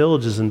go into the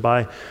villages and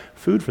buy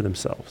food for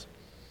themselves."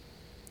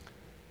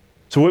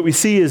 So what we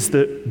see is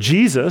that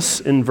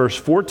Jesus, in verse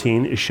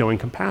 14, is showing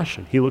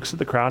compassion. He looks at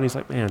the crowd and he's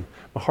like, man,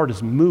 my heart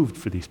is moved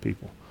for these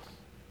people.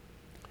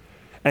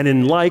 And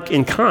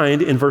in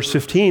kind, in verse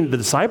 15, the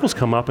disciples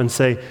come up and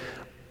say,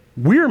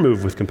 we're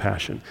moved with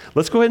compassion.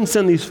 Let's go ahead and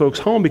send these folks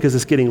home because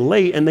it's getting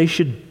late and they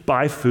should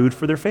buy food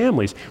for their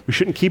families. We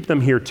shouldn't keep them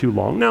here too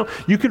long. Now,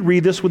 you could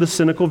read this with a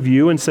cynical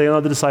view and say,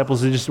 oh, the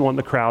disciples, they just want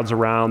the crowds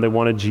around. They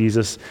wanted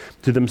Jesus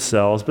to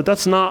themselves. But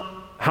that's not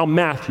how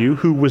Matthew,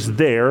 who was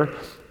there,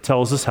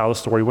 tells us how the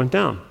story went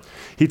down.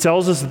 He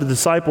tells us that the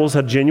disciples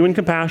had genuine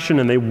compassion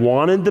and they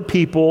wanted the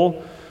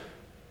people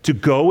to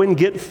go and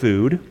get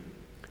food.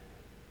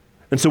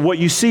 And so what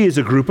you see is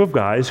a group of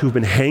guys who've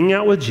been hanging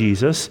out with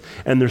Jesus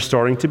and they're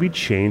starting to be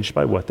changed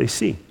by what they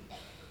see.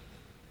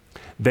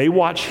 They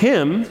watch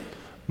him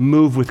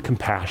move with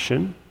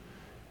compassion,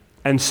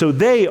 and so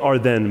they are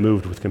then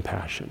moved with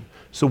compassion.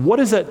 So what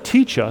does that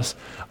teach us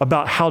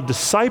about how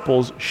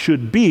disciples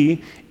should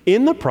be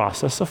in the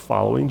process of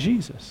following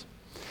Jesus?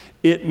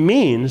 It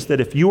means that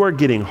if you are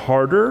getting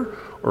harder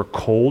or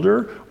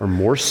colder or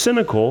more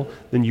cynical,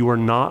 then you are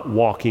not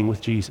walking with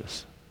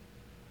Jesus.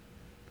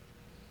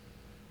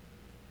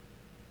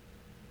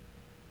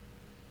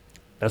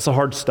 That's a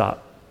hard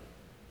stop.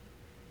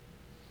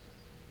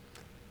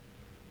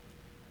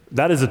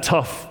 That is a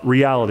tough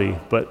reality,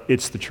 but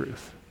it's the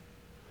truth.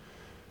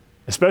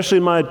 Especially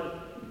in my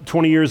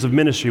 20 years of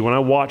ministry, when I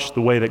watch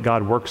the way that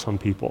God works on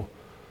people.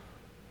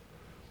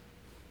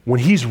 When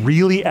he's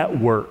really at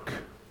work,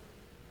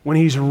 when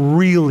he's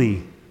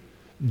really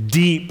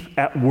deep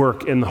at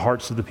work in the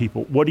hearts of the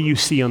people, what do you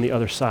see on the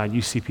other side?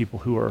 You see people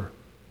who are,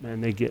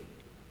 man, they get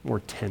more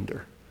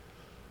tender,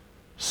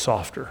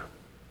 softer,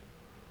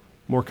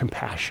 more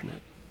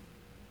compassionate.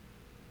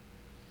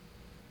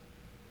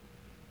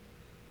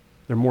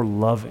 They're more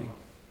loving.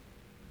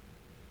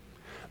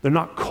 They're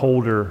not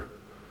colder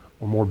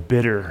or more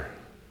bitter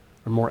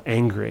or more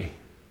angry.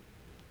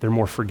 They're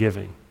more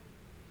forgiving.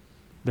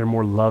 They're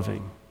more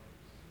loving.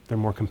 They're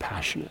more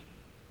compassionate.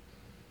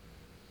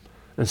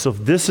 And so if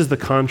this is the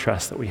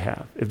contrast that we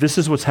have, if this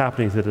is what's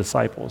happening to the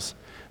disciples,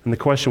 then the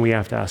question we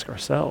have to ask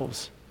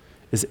ourselves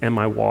is, am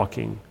I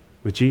walking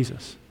with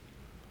Jesus?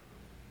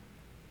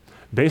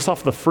 Based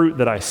off the fruit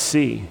that I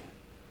see,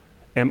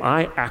 am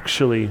I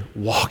actually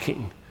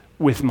walking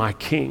with my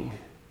King?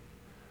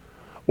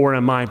 Or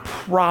am I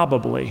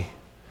probably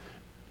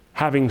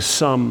having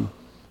some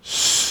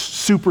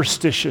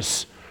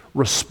superstitious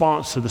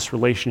response to this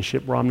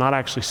relationship where I'm not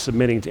actually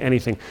submitting to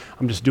anything?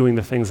 I'm just doing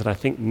the things that I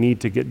think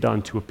need to get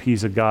done to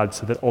appease a God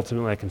so that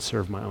ultimately I can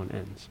serve my own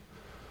ends.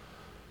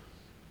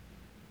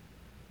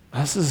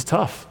 This is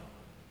tough.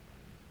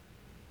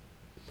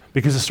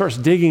 Because it starts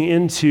digging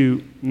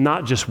into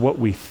not just what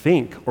we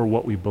think or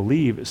what we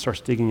believe, it starts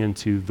digging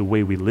into the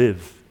way we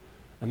live.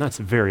 And that's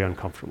very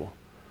uncomfortable.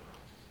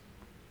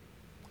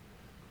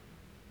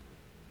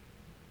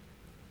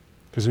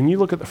 Because when you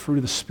look at the fruit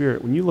of the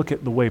Spirit, when you look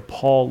at the way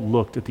Paul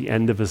looked at the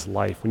end of his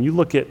life, when you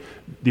look at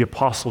the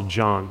Apostle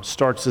John,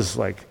 starts as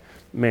like,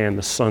 man,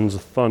 the sons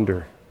of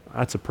thunder.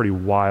 That's a pretty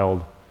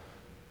wild,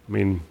 I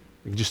mean,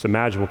 you can just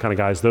imagine what kind of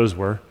guys those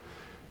were.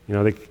 You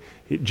know,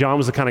 John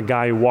was the kind of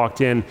guy who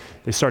walked in,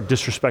 they start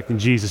disrespecting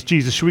Jesus.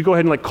 Jesus, should we go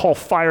ahead and like call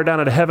fire down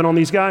out of heaven on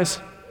these guys?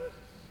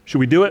 Should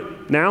we do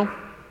it now?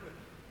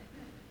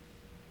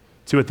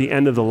 So at the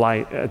end of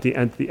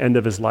the end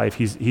of his life,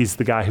 he's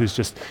the guy who's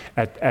just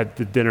at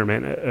the dinner,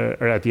 man,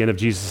 or at the end of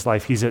Jesus'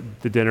 life, he's at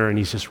the dinner and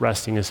he's just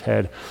resting his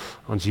head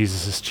on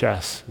Jesus'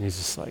 chest. And he's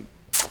just like,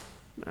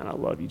 man, I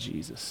love you,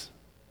 Jesus.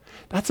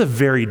 That's a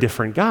very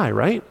different guy,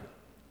 right?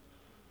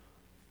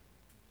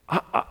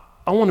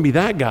 I want to be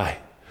that guy.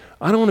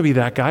 I don't want to be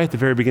that guy at the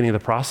very beginning of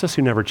the process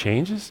who never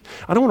changes.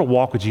 I don't want to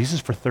walk with Jesus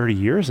for 30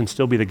 years and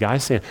still be the guy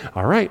saying,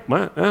 all right,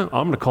 I'm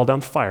going to call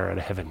down fire out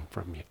of heaven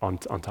from you, on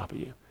top of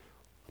you.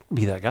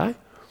 Be that guy.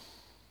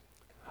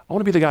 I want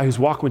to be the guy who's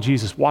walking with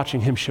Jesus,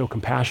 watching him show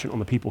compassion on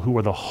the people who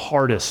are the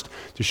hardest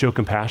to show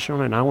compassion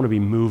on, and I want to be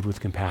moved with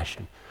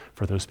compassion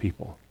for those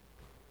people.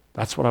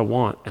 That's what I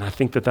want, and I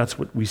think that that's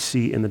what we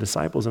see in the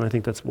disciples, and I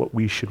think that's what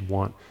we should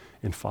want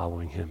in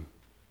following him.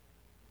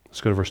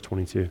 Let's go to verse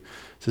 22. It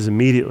says,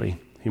 immediately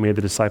he made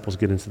the disciples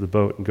get into the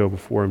boat and go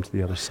before him to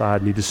the other side,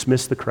 and he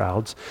dismissed the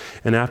crowds.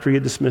 And after he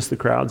had dismissed the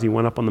crowds, he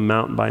went up on the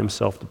mountain by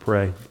himself to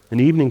pray.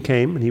 And evening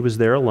came, and he was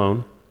there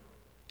alone.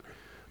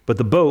 But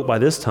the boat, by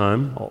this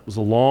time, was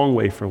a long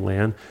way from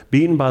land,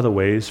 beaten by the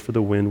waves, for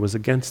the wind was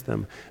against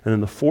them. And in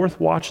the fourth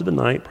watch of the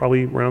night,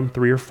 probably around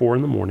 3 or 4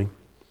 in the morning,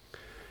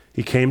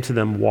 he came to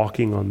them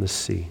walking on the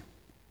sea.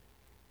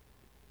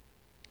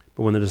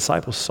 But when the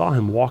disciples saw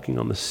him walking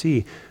on the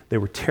sea, they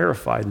were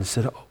terrified and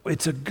said, oh,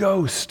 it's a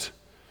ghost.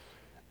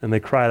 and they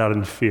cried out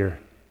in fear.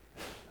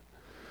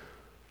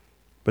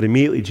 But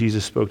immediately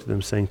Jesus spoke to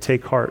them, saying,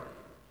 "Take heart,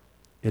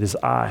 it is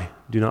I,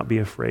 do not be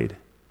afraid."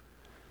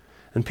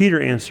 And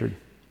Peter answered,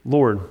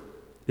 "Lord,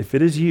 if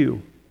it is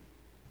you,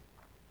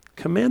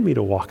 command me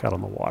to walk out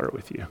on the water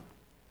with you."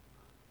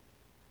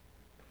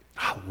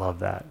 I love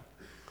that.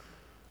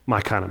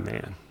 My kind of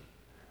man.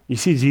 You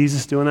see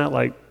Jesus doing that?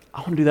 Like, I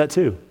want to do that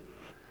too.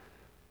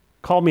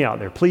 Call me out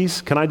there,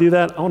 please. Can I do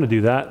that? I want to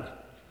do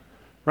that.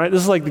 Right?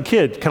 This is like the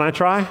kid. Can I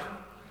try?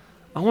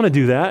 I want to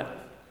do that.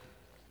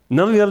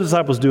 None of the other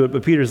disciples do it,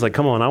 but Peter's like,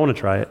 come on, I want to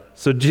try it.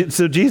 So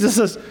Jesus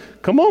says,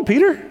 come on,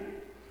 Peter,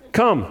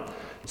 come.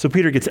 So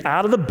Peter gets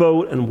out of the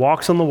boat and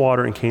walks on the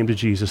water and came to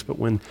Jesus. But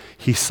when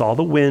he saw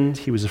the wind,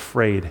 he was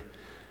afraid,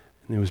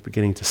 and it was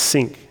beginning to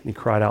sink. And he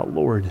cried out,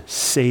 "Lord,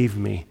 save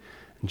me."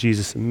 And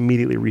Jesus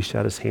immediately reached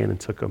out his hand and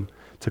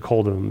took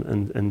hold of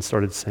him and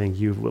started saying,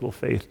 "You of little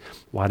faith,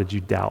 why did you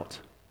doubt?"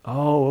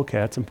 Oh, okay,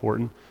 that's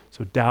important.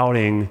 So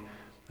doubting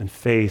and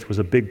faith was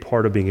a big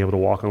part of being able to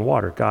walk on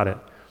water. Got it.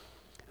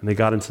 And they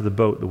got into the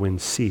boat, the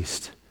wind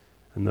ceased,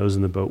 and those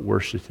in the boat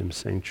worshiped him,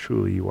 saying,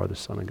 "Truly, you are the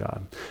Son of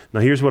God." Now,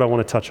 here's what I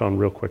want to touch on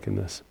real quick in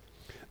this.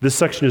 This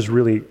section is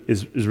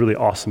really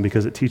awesome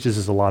because it teaches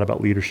us a lot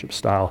about leadership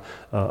style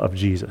of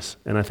Jesus.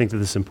 And I think that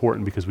this is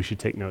important because we should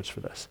take notes for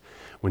this.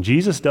 When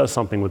Jesus does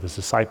something with his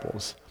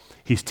disciples,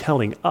 he's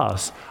telling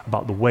us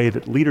about the way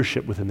that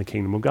leadership within the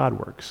kingdom of God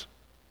works.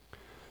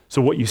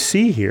 So what you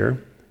see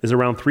here is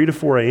around 3 to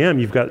 4 a.m.,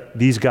 you've got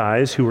these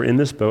guys who are in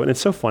this boat, and it's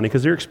so funny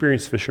because they're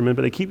experienced fishermen,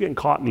 but they keep getting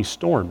caught in these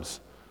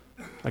storms.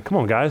 Like, come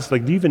on, guys.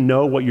 Like, do you even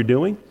know what you're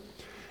doing?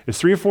 It's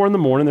 3 or 4 in the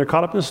morning. They're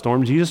caught up in a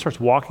storm. Jesus starts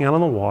walking out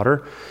on the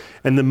water.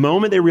 And the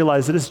moment they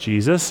realize that it's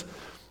Jesus,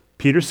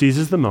 Peter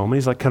seizes the moment.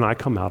 He's like, "Can I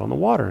come out on the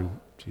water?" And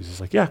Jesus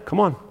is like, "Yeah, come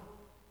on."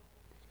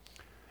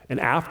 And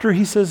after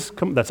he says,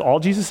 "Come," that's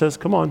all Jesus says,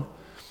 "Come on."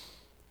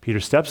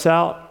 Peter steps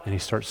out and he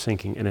starts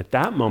sinking. And at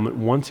that moment,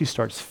 once he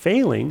starts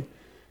failing,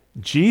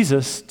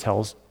 Jesus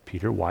tells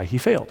Peter why he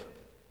failed.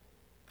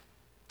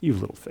 "You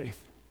have little faith.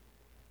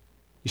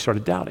 You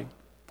started doubting."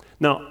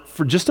 Now,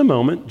 for just a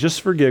moment,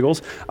 just for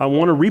giggles, I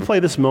want to replay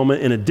this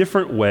moment in a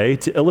different way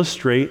to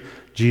illustrate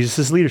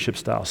Jesus' leadership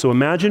style. So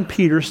imagine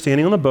Peter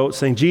standing on the boat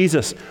saying,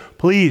 "Jesus,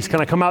 please,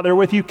 can I come out there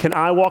with you? Can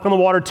I walk on the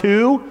water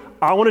too?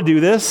 I want to do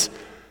this."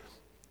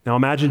 Now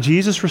imagine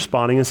Jesus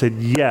responding and said,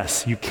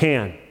 "Yes, you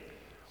can.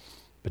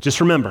 But just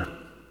remember,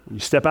 when you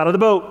step out of the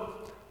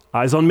boat,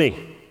 eyes on me.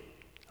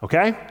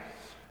 Okay?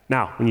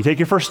 Now, when you take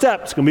your first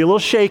step, it's going to be a little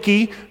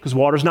shaky because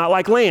water's not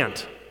like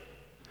land.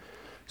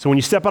 So when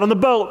you step out on the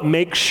boat,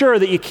 make sure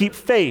that you keep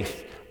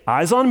faith.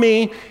 Eyes on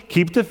me,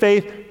 keep the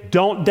faith,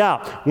 don't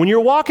doubt. When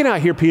you're walking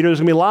out here, Peter, there's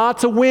going to be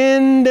lots of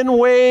wind and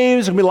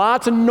waves, there's going to be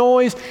lots of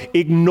noise.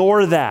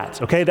 Ignore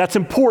that, okay? That's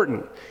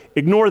important.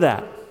 Ignore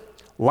that.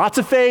 Lots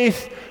of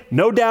faith,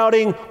 no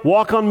doubting,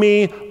 walk on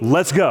me,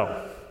 let's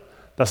go."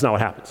 That's not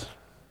what happens.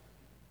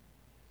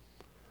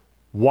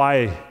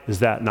 Why is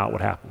that not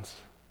what happens?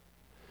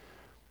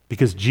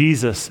 Because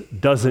Jesus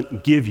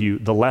doesn't give you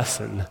the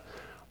lesson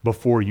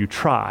before you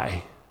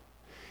try.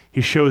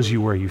 He shows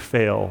you where you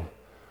fail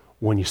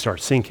when you start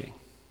sinking.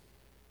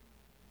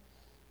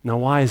 Now,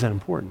 why is that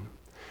important?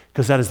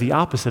 Because that is the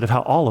opposite of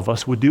how all of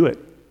us would do it.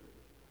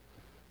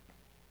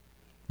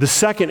 The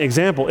second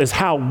example is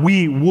how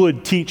we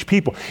would teach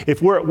people.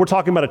 If we're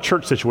talking about a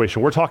church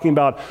situation, we're talking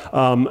about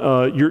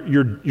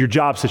your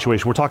job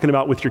situation, we're talking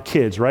about with your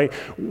kids, right?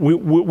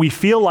 We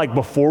feel like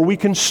before we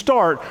can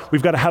start,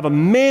 we've got to have a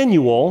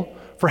manual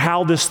for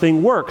how this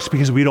thing works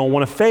because we don't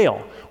want to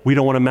fail. We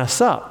don't want to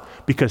mess up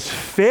because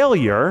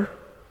failure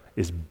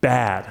is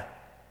bad.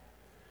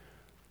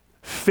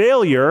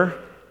 Failure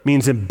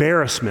means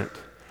embarrassment.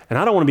 And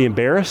I don't want to be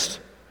embarrassed.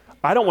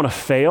 I don't want to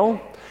fail.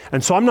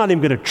 And so I'm not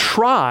even going to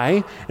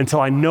try until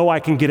I know I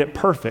can get it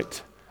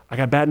perfect. I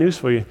got bad news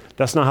for you.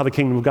 That's not how the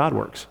kingdom of God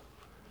works.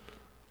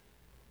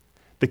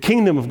 The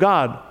kingdom of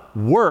God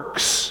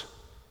works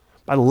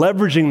by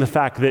leveraging the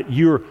fact that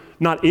you're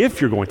not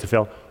if you're going to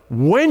fail,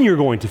 when you're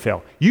going to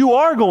fail. You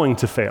are going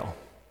to fail.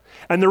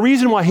 And the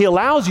reason why he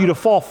allows you to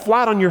fall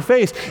flat on your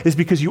face is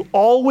because you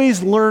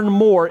always learn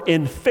more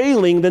in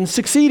failing than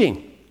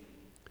succeeding.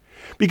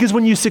 Because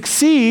when you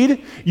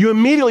succeed, you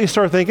immediately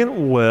start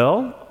thinking,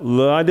 well,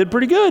 I did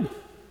pretty good.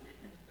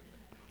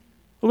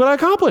 Look what I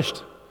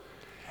accomplished.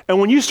 And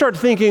when you start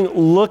thinking,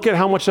 look at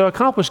how much I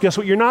accomplished, guess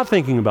what you're not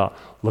thinking about?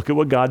 Look at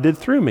what God did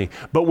through me.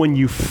 But when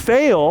you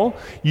fail,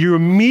 you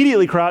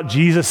immediately cry out,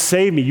 Jesus,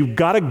 save me. You've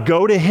got to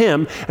go to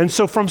him. And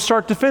so from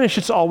start to finish,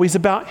 it's always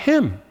about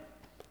him.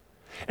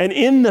 And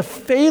in the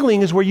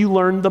failing is where you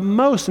learn the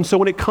most. And so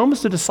when it comes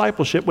to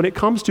discipleship, when it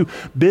comes to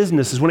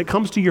businesses, when it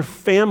comes to your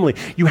family,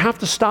 you have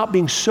to stop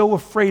being so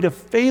afraid of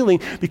failing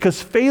because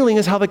failing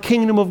is how the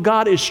kingdom of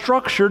God is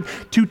structured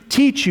to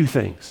teach you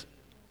things.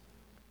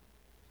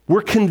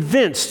 We're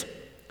convinced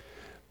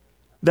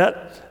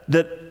that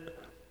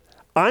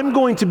I'm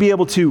going to be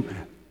able to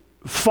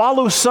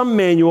follow some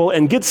manual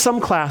and get some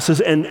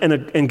classes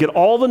and get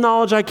all the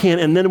knowledge I can,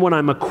 and then when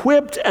I'm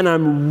equipped and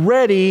I'm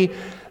ready,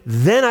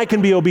 then I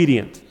can be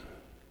obedient.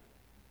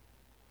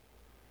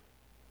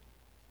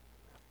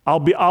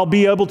 I'll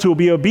be able to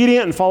be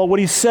obedient and follow what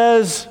he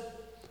says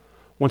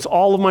once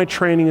all of my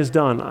training is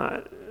done.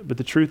 But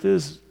the truth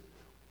is,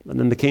 and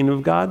in the kingdom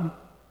of God,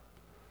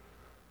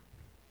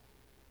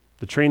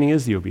 the training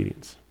is the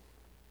obedience.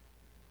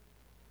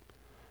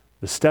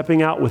 The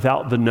stepping out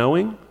without the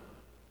knowing,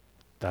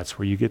 that's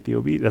where you get the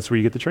obedience. That's where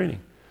you get the training.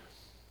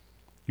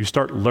 You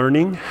start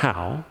learning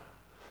how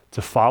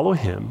to follow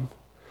him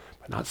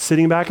by not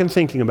sitting back and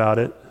thinking about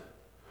it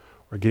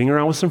or getting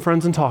around with some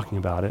friends and talking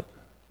about it,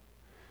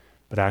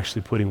 but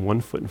actually putting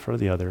one foot in front of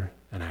the other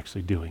and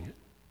actually doing it.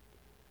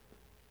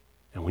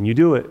 And when you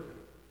do it,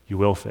 you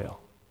will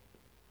fail.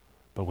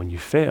 But when you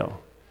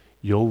fail,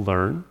 you'll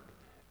learn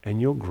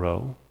and you'll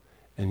grow,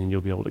 and then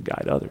you'll be able to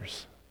guide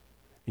others.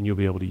 And you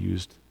will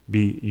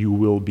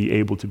be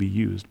able to be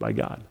used by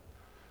God.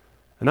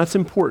 And that's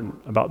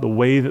important about the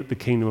way that the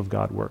kingdom of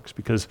God works,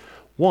 because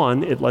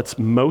one, it lets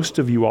most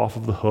of you off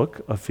of the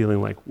hook of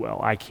feeling like, well,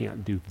 I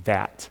can't do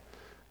that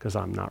because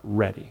I'm not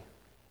ready.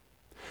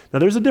 Now,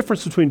 there's a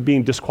difference between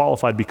being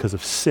disqualified because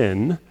of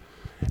sin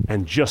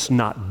and just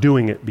not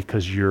doing it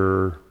because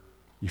you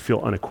feel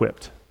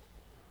unequipped.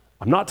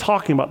 I'm not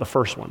talking about the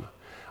first one.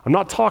 I'm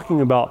not talking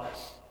about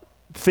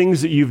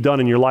things that you've done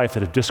in your life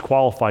that have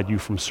disqualified you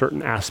from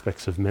certain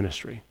aspects of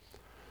ministry.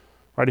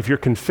 Right? If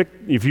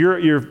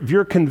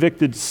you're a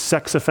convicted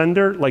sex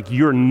offender, like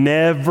you're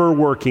never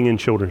working in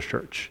children's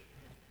church,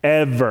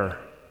 ever.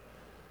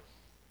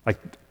 Like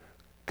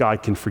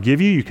God can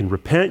forgive you, you can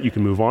repent, you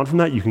can move on from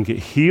that, you can get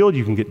healed,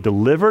 you can get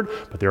delivered,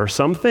 but there are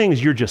some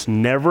things you're just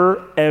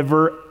never,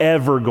 ever,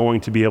 ever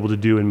going to be able to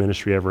do in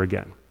ministry ever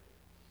again.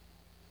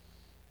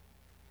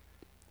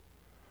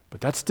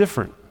 But that's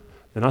different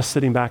than us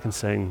sitting back and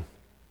saying,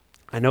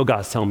 I know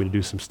God's telling me to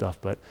do some stuff,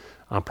 but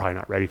I'm probably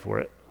not ready for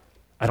it.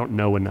 I don't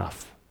know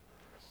enough.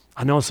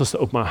 I know I'm supposed to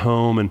open my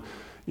home and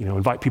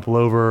invite people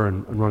over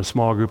and run a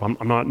small group.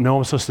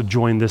 I'm supposed to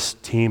join this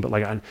team,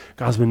 but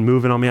God's been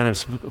moving on me. I'm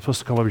supposed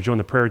to come over and join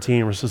the prayer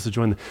team. We're supposed to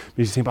join the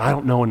music team, but I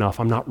don't know enough.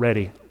 I'm not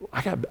ready.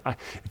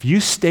 If you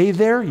stay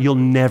there, you'll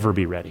never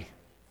be ready.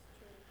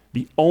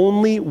 The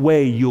only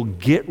way you'll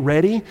get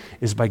ready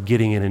is by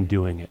getting in and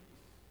doing it.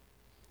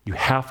 You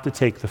have to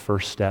take the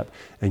first step,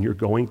 and you're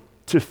going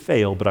to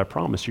fail, but I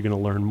promise you're going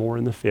to learn more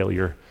in the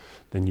failure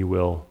than you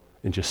will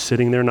in just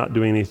sitting there not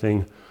doing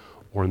anything,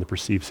 or in the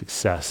perceived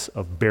success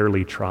of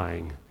barely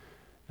trying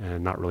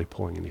and not really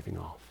pulling anything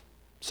off.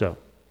 So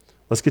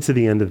let's get to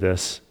the end of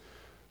this.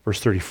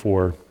 Verse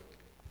 34, it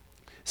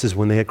says,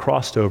 when they had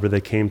crossed over, they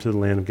came to the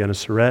land of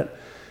Gennesaret,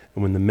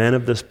 and when the men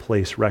of this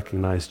place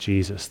recognized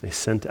Jesus, they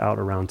sent out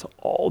around to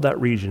all that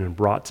region and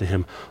brought to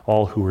him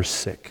all who were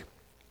sick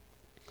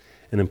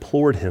and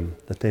implored him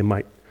that they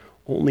might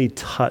only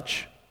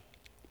touch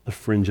the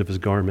fringe of his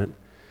garment,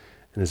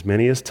 and as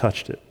many as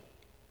touched it,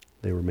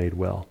 they were made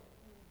well.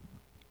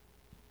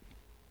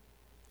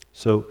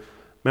 So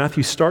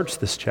Matthew starts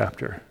this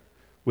chapter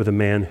with a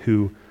man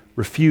who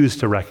refused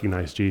to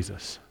recognize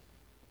Jesus.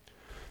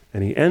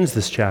 And he ends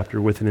this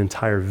chapter with an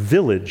entire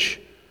village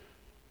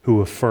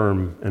who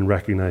affirm and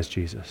recognize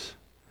Jesus.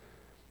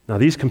 Now,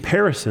 these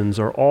comparisons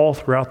are all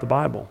throughout the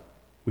Bible.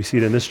 We see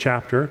it in this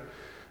chapter,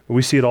 and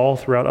we see it all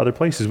throughout other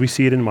places. We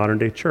see it in modern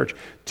day church.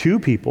 Two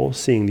people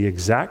seeing the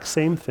exact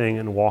same thing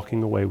and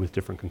walking away with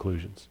different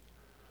conclusions.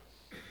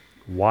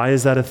 Why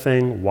is that a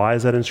thing? Why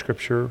is that in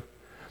Scripture?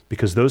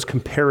 Because those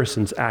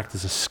comparisons act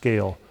as a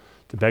scale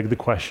to beg the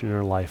question in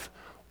our life,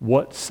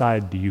 what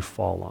side do you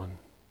fall on?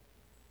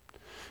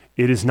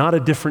 It is not a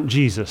different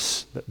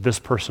Jesus that this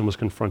person was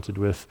confronted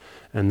with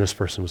and this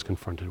person was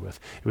confronted with.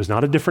 It was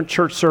not a different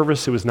church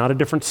service. It was not a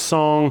different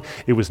song.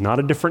 It was not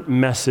a different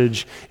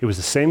message. It was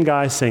the same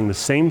guy saying the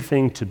same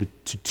thing to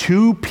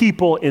two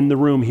people in the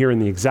room hearing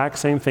the exact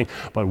same thing,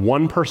 but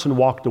one person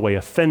walked away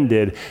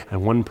offended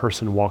and one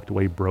person walked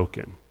away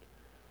broken.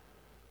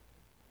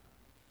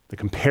 The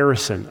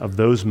comparison of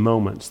those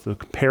moments, the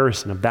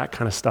comparison of that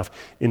kind of stuff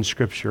in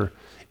Scripture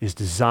is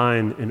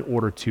designed in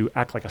order to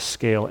act like a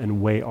scale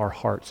and weigh our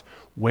hearts.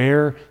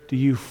 Where do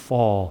you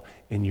fall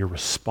in your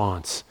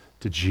response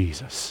to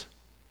Jesus?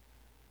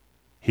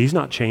 He's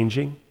not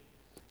changing.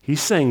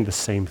 He's saying the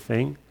same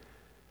thing.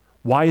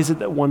 Why is it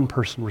that one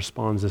person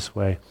responds this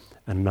way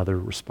and another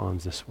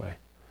responds this way?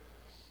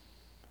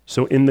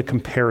 So in the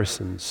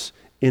comparisons,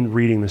 in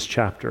reading this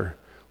chapter,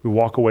 we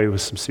walk away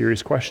with some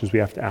serious questions we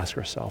have to ask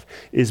ourselves.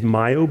 Is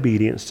my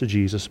obedience to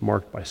Jesus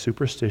marked by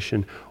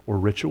superstition or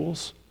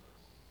rituals?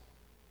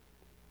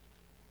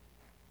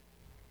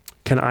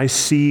 Can I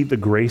see the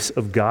grace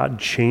of God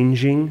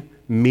changing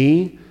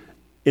me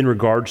in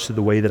regards to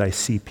the way that I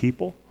see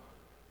people?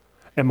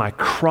 Am I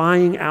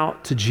crying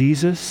out to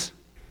Jesus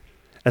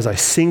as I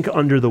sink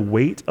under the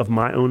weight of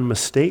my own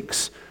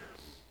mistakes?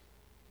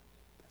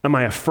 Am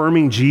I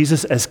affirming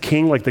Jesus as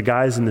king like the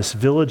guys in this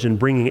village and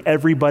bringing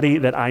everybody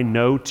that I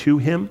know to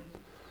him?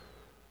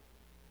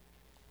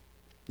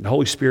 The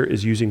Holy Spirit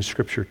is using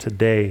Scripture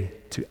today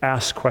to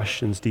ask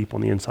questions deep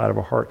on the inside of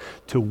our heart,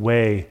 to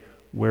weigh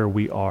where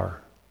we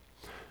are.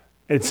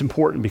 It's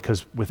important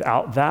because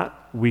without that,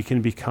 we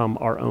can become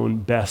our own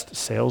best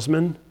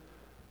salesman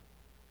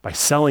by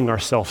selling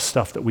ourselves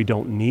stuff that we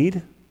don't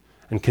need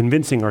and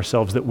convincing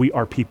ourselves that we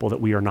are people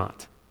that we are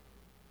not.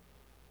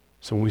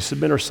 So when we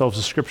submit ourselves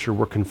to Scripture,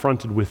 we're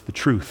confronted with the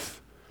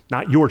truth,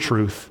 not your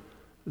truth,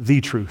 the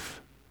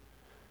truth.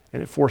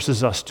 And it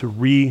forces us to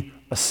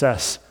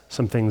reassess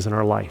some things in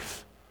our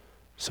life.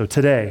 So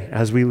today,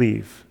 as we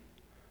leave,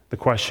 the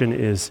question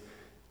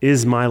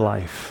is my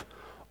life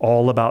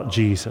all about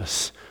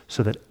Jesus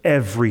so that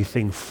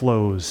everything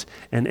flows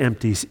and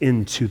empties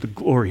into the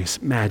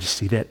glorious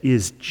majesty that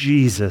is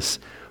Jesus?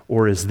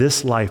 Or is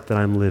this life that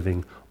I'm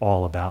living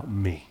all about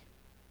me?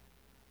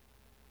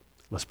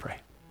 Let's pray.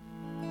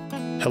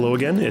 Hello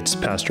again, it's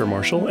Pastor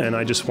Marshall, and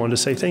I just wanted to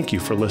say thank you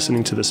for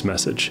listening to this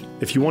message.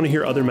 If you want to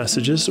hear other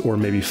messages or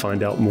maybe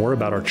find out more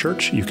about our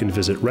church, you can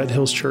visit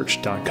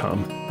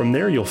redhillschurch.com. From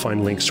there, you'll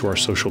find links to our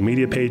social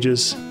media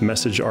pages,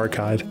 message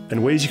archive,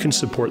 and ways you can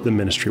support the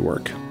ministry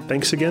work.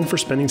 Thanks again for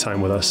spending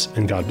time with us,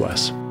 and God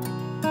bless.